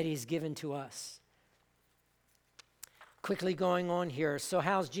that he's given to us? Quickly going on here. So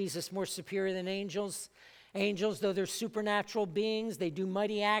how's Jesus more superior than angels? Angels, though they're supernatural beings, they do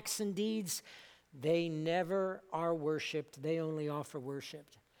mighty acts and deeds, they never are worshiped. They only offer worship.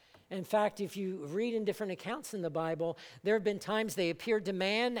 In fact, if you read in different accounts in the Bible, there have been times they appeared to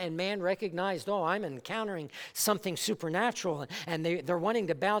man, and man recognized, oh, I'm encountering something supernatural, and they're wanting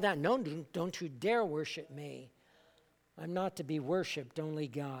to bow down. No, don't you dare worship me. I'm not to be worshiped, only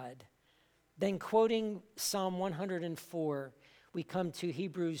God. Then quoting Psalm 104, we come to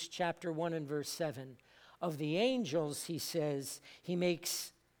Hebrews chapter 1 and verse 7. Of the angels, he says, he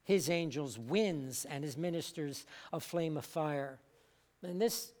makes his angels winds and his ministers a flame of fire. And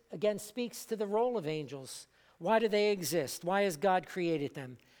this again speaks to the role of angels. Why do they exist? Why has God created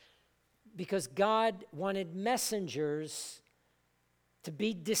them? Because God wanted messengers to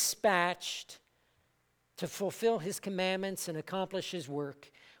be dispatched to fulfill his commandments and accomplish his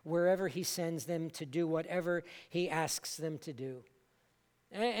work wherever he sends them to do whatever he asks them to do.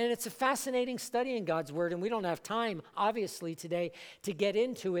 And it's a fascinating study in God's word, and we don't have time, obviously, today to get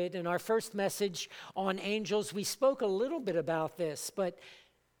into it. In our first message on angels, we spoke a little bit about this, but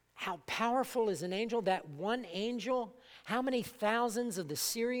how powerful is an angel? That one angel, how many thousands of the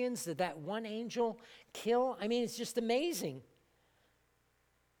Syrians did that one angel kill? I mean, it's just amazing.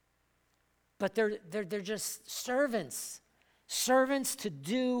 But they're just servants to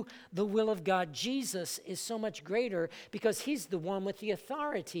do the will of God. Jesus is so much greater because he's the one with the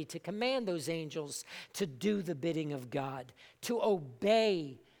authority to command those angels to do the bidding of God, to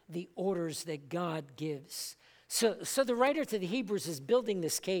obey the orders that God gives. So the writer to the Hebrews is building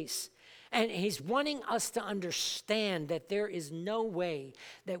this case, And he's wanting us to understand that there is no way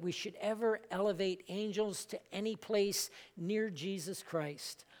that we should ever elevate angels to any place near Jesus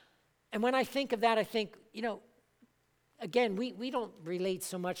Christ. And when I think of that, I think, again, we don't relate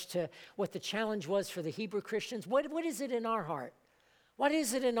so much to what the challenge was for the Hebrew Christians. What is it in our heart? What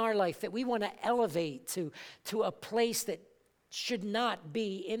is it in our life that we want to elevate to a place that should not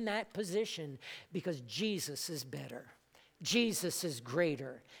be in that position? Because Jesus is better. Jesus is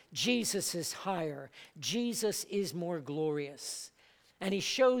greater. Jesus is higher. Jesus is more glorious. And he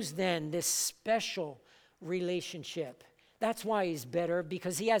shows then this special relationship. That's why he's better,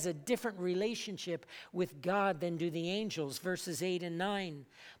 because he has a different relationship with God than do the angels. Verses 8 and 9.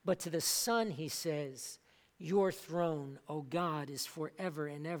 But to the Son he says, your throne, O God, is forever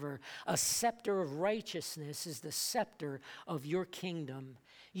and ever. A scepter of righteousness is the scepter of your kingdom.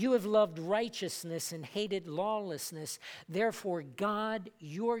 You have loved righteousness and hated lawlessness. Therefore, God,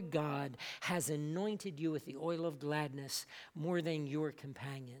 your God, has anointed you with the oil of gladness more than your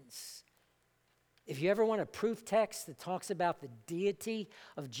companions. If you ever want a proof text that talks about the deity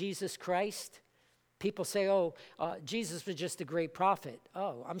of Jesus Christ, people say, Jesus was just a great prophet.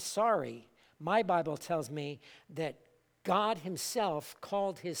 Oh, I'm sorry. My Bible tells me that God himself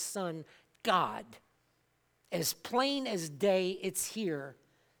called his Son God. As plain as day, it's here.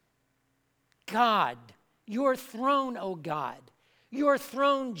 God, your throne, O God, your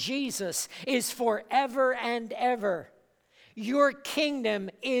throne, Jesus, is forever and ever. Your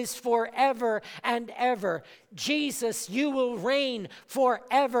kingdom is forever and ever. Jesus, you will reign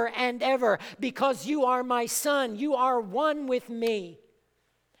forever and ever because you are my Son. You are one with me.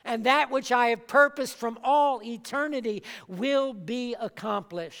 And that which I have purposed from all eternity will be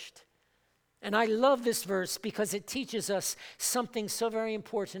accomplished. And I love this verse because it teaches us something so very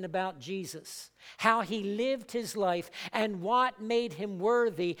important about Jesus, how he lived his life and what made him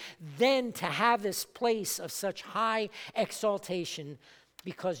worthy then to have this place of such high exaltation,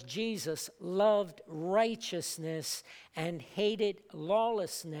 because Jesus loved righteousness and hated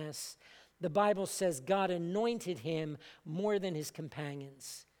lawlessness. The Bible says God anointed him more than his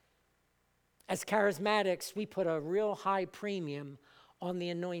companions. As charismatics, we put a real high premium on the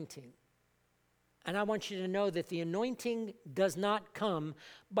anointing. And I want you to know that the anointing does not come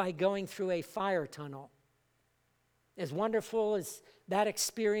by going through a fire tunnel. As wonderful as that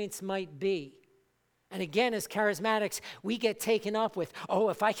experience might be. And again, as charismatics, we get taken up with,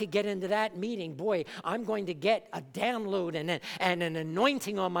 if I could get into that meeting, boy, I'm going to get a download and an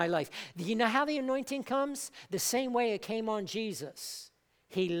anointing on my life. Do you know how the anointing comes? The same way it came on Jesus.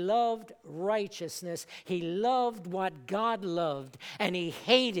 He loved righteousness. He loved what God loved, and he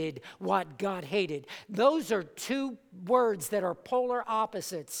hated what God hated. Those are two words that are polar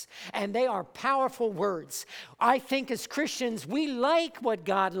opposites, and they are powerful words. I think as Christians, we like what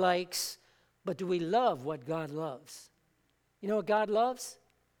God likes, but do we love what God loves? You know what God loves?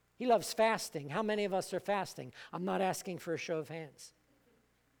 He loves fasting. How many of us are fasting? I'm not asking for a show of hands.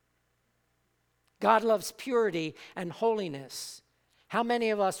 God loves purity and holiness. How many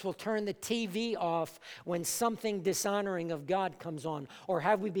of us will turn the TV off when something dishonoring of God comes on? Or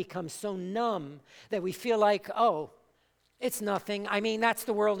have we become so numb that we feel like, it's nothing. I mean, that's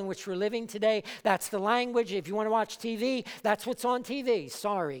the world in which we're living today. That's the language. If you want to watch TV, that's what's on TV.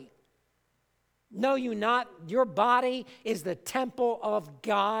 Sorry. No, you not. Your body is the temple of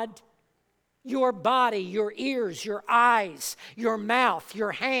God. Your body, your ears, your eyes, your mouth,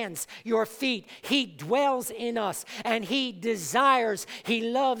 your hands, your feet. He dwells in us and he desires,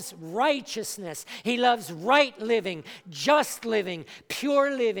 he loves righteousness. He loves right living, just living,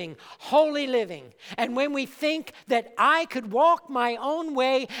 pure living, holy living. And when we think that I could walk my own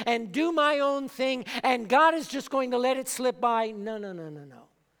way and do my own thing and God is just going to let it slip by, no.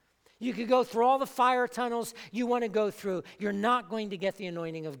 You could go through all the fire tunnels you want to go through. You're not going to get the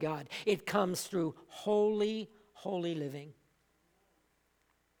anointing of God. It comes through holy, holy living.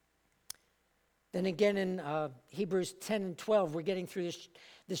 Then again in Hebrews 10 and 12, we're getting through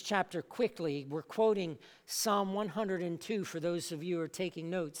this chapter quickly. We're quoting Psalm 102 for those of you who are taking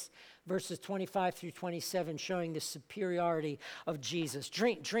notes. Verses 25 through 27 showing the superiority of Jesus.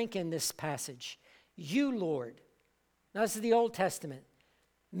 Drink in this passage. You, Lord. Now this is the Old Testament.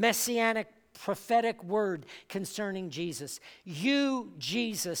 Messianic prophetic word concerning Jesus. You,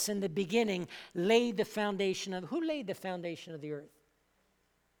 Jesus, in the beginning laid the foundation of, who laid the foundation of the earth?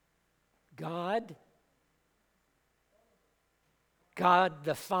 God. God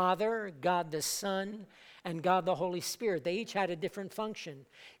the Father, God the Son, and God the Holy Spirit. They each had a different function.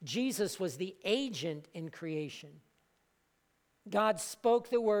 Jesus was the agent in creation. God spoke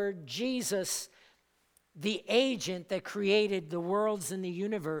the word. Jesus, the agent that created the worlds and the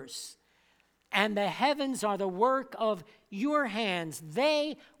universe. and the heavens are the work of your hands.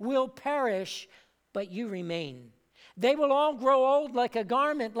 They will perish, but you remain. They will all grow old like a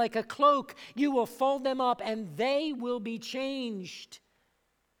garment, like a cloak. You will fold them up, and they will be changed.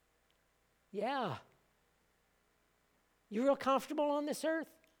 Yeah. You real comfortable on this earth?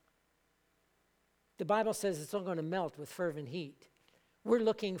 The Bible says it's all going to melt with fervent heat. We're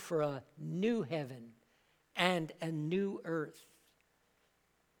looking for a new heaven and a new earth.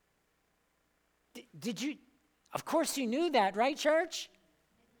 Did you? Of course you knew that, right, church?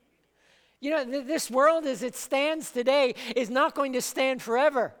 You know, this world as it stands today is not going to stand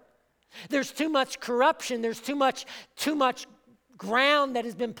forever. There's too much corruption. There's too much ground that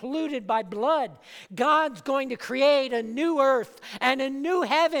has been polluted by blood. God's going to create a new earth and a new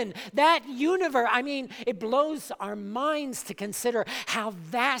heaven. That universe, I mean, it blows our minds to consider how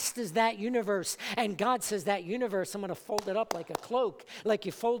vast is that universe. And God says that universe, I'm going to fold it up like a cloak, like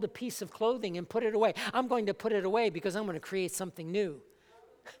you fold a piece of clothing and put it away. I'm going to put it away because I'm going to create something new.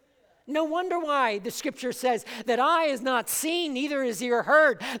 No wonder why the scripture says that eye is not seen, neither is ear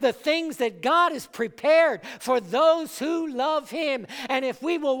heard, the things that God has prepared for those who love him. And if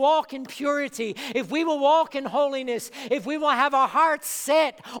we will walk in purity, if we will walk in holiness, if we will have our hearts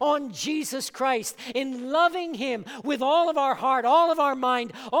set on Jesus Christ, in loving him with all of our heart, all of our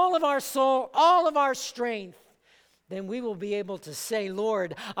mind, all of our soul, all of our strength, then we will be able to say,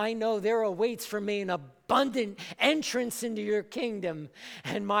 Lord, I know there awaits for me an abundant entrance into your kingdom,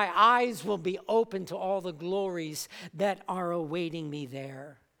 and my eyes will be open to all the glories that are awaiting me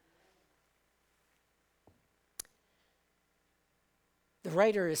there. The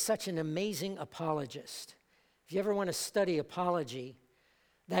writer is such an amazing apologist. If you ever want to study apology,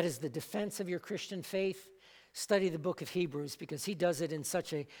 that is the defense of your Christian faith, study the book of Hebrews, because he does it in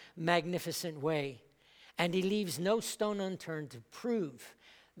such a magnificent way. And he leaves no stone unturned to prove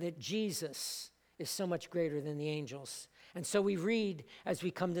that Jesus is so much greater than the angels. And so we read, as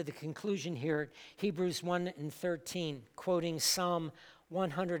we come to the conclusion here, Hebrews 1:13, quoting Psalm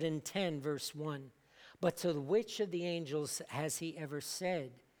 110, verse 1. But to which of the angels has he ever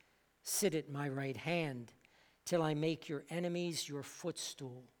said, sit at my right hand till I make your enemies your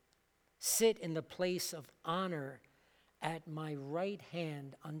footstool? Sit in the place of honor at my right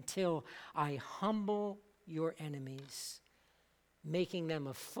hand until I humble your enemies, making them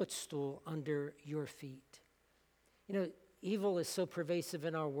a footstool under your feet. You know, evil is so pervasive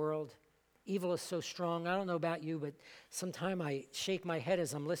in our world. Evil is so strong. I don't know about you, but sometimes I shake my head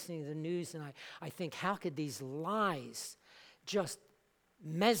as I'm listening to the news, and I think, how could these lies just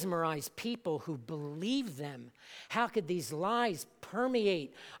mesmerize people who believe them? How could these lies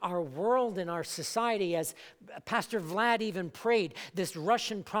permeate our world and our society? As Pastor Vlad even prayed, this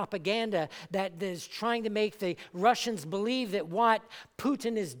Russian propaganda that is trying to make the Russians believe that what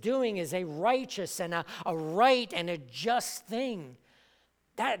Putin is doing is a righteous and a right and a just thing.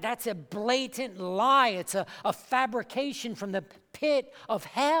 That's a blatant lie. It's a fabrication from the pit of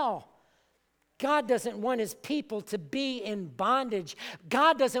hell. God doesn't want his people to be in bondage.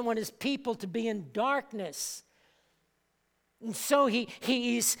 God doesn't want his people to be in darkness. And so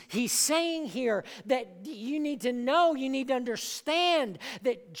he's saying here that you need to know, you need to understand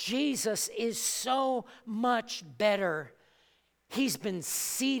that Jesus is so much better. He's been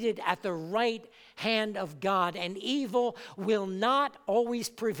seated at the right hand of God, and evil will not always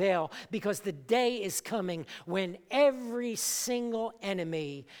prevail, because the day is coming when every single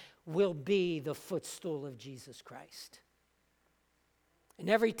enemy will be the footstool of Jesus Christ. And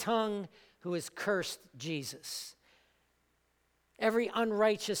every tongue who has cursed Jesus, every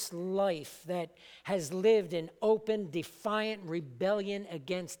unrighteous life that has lived in open, defiant rebellion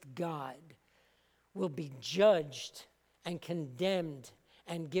against God will be judged and condemned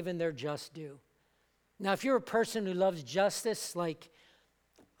and given their just due. Now, if you're a person who loves justice, like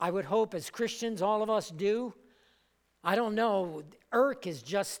I would hope as Christians all of us do, I don't know, irk is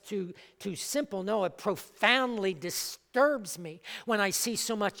just too simple. No, it profoundly disturbs me when I see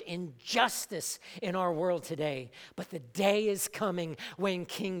so much injustice in our world today. But the day is coming when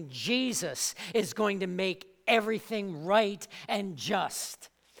King Jesus is going to make everything right and just.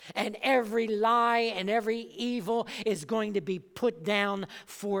 And every lie and every evil is going to be put down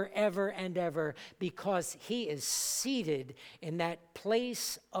forever and ever, because he is seated in that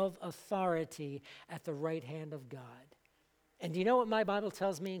place of authority at the right hand of God. And do you know what my Bible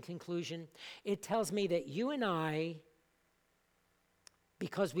tells me in conclusion? It tells me that you and I,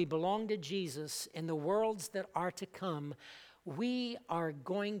 because we belong to Jesus in the worlds that are to come, we are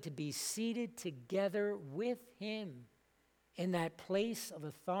going to be seated together with him in that place of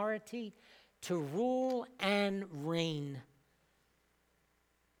authority to rule and reign.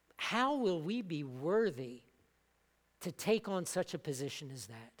 how will we be worthy to take on such a position as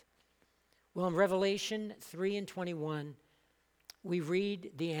that? Well, in Revelation 3:21, we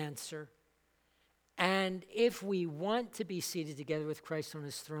read the answer. And if we want to be seated together with Christ on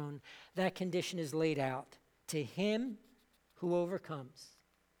his throne, that condition is laid out. To him who overcomes.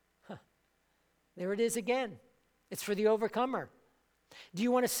 There it is again. It's for the overcomer. Do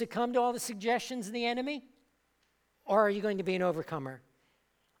you want to succumb to all the suggestions of the enemy? Or are you going to be an overcomer?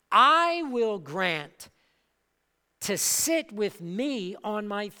 I will grant to sit with me on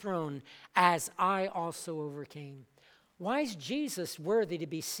my throne as I also overcame. Why is Jesus worthy to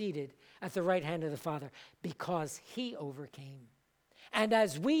be seated at the right hand of the Father? Because he overcame. And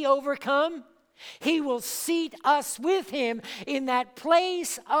as we overcome, he will seat us with him in that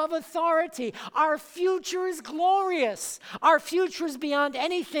place of authority. Our future is glorious. Our future is beyond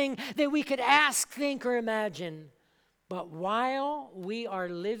anything that we could ask, think, or imagine. But while we are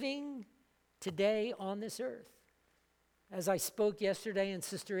living today on this earth, as I spoke yesterday in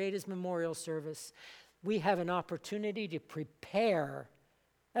Sister Ada's memorial service, we have an opportunity to prepare.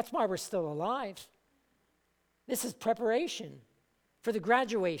 That's why we're still alive. This is preparation for the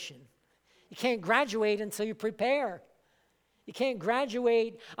graduation. You can't graduate until you prepare. You can't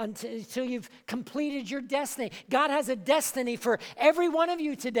graduate until you've completed your destiny. God has a destiny for every one of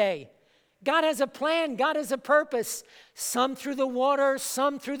you today. God has a plan. God has a purpose. Some through the water,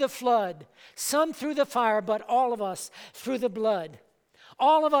 some through the flood, some through the fire, but all of us through the blood.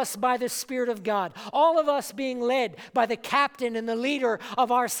 All of us by the Spirit of God. All of us being led by the captain and the leader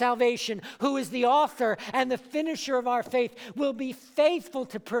of our salvation, who is the author and the finisher of our faith, will be faithful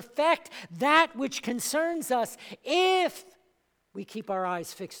to perfect that which concerns us if we keep our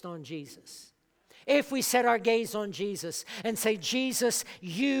eyes fixed on Jesus. If we set our gaze on Jesus and say, Jesus,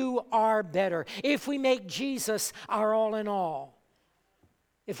 you are better. If we make Jesus our all in all.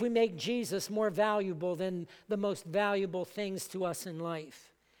 If we make Jesus more valuable than the most valuable things to us in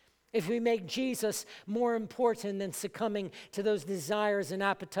life. If we make Jesus more important than succumbing to those desires and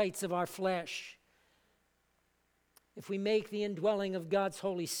appetites of our flesh. If we make the indwelling of God's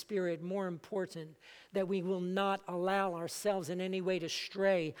Holy Spirit more important, that we will not allow ourselves in any way to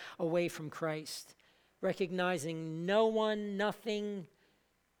stray away from Christ. Recognizing no one, nothing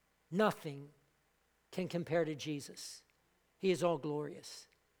can compare to Jesus. He is all glorious.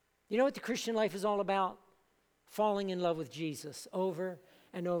 You know what the Christian life is all about? Falling in love with Jesus over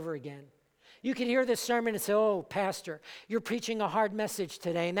and over again. You could hear this sermon and say, oh, pastor, you're preaching a hard message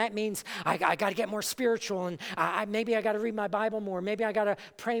today, and that means I got to get more spiritual, and maybe I got to read my Bible more, maybe I got to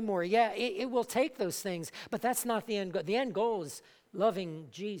pray more. Yeah, it will take those things, but that's not the end goal. The end goal is loving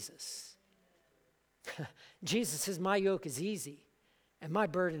Jesus. Jesus says, my yoke is easy, and my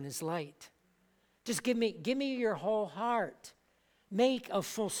burden is light. Just give me your whole heart. Make a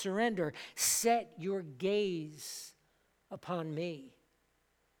full surrender. Set your gaze upon me,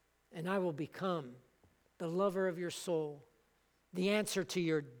 and I will become the lover of your soul, the answer to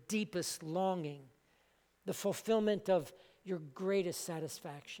your deepest longing, the fulfillment of your greatest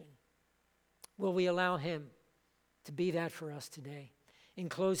satisfaction. Will we allow him to be that for us today? In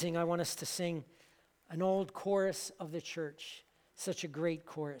closing, I want us to sing an old chorus of the church, such a great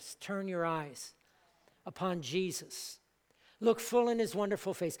chorus. Turn your eyes upon Jesus. Look full in his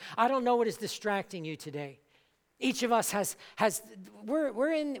wonderful face. I don't know what is distracting you today. Each of us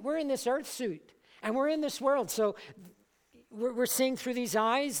we're in this earth suit, and we're in this world. So we're seeing through these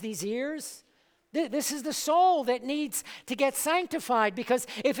eyes, these ears. This is the soul that needs to get sanctified, because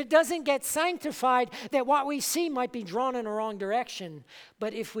if it doesn't get sanctified, that what we see might be drawn in a wrong direction.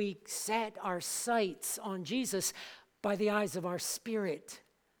 But if we set our sights on Jesus by the eyes of our spirit,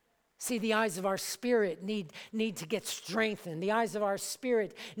 see, the eyes of our spirit need to get strengthened. The eyes of our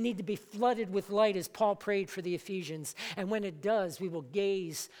spirit need to be flooded with light, as Paul prayed for the Ephesians. And when it does, we will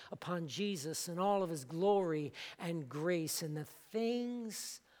gaze upon Jesus and all of his glory and grace. And the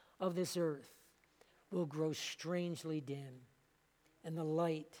things of this earth will grow strangely dim in the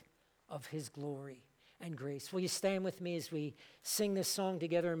light of his glory and grace. Will you stand with me as we sing this song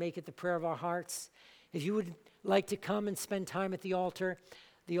together and make it the prayer of our hearts? If you would like to come and spend time at the altar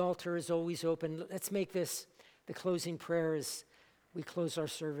is always open. Let's make this the closing prayer as we close our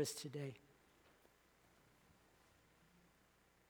service today.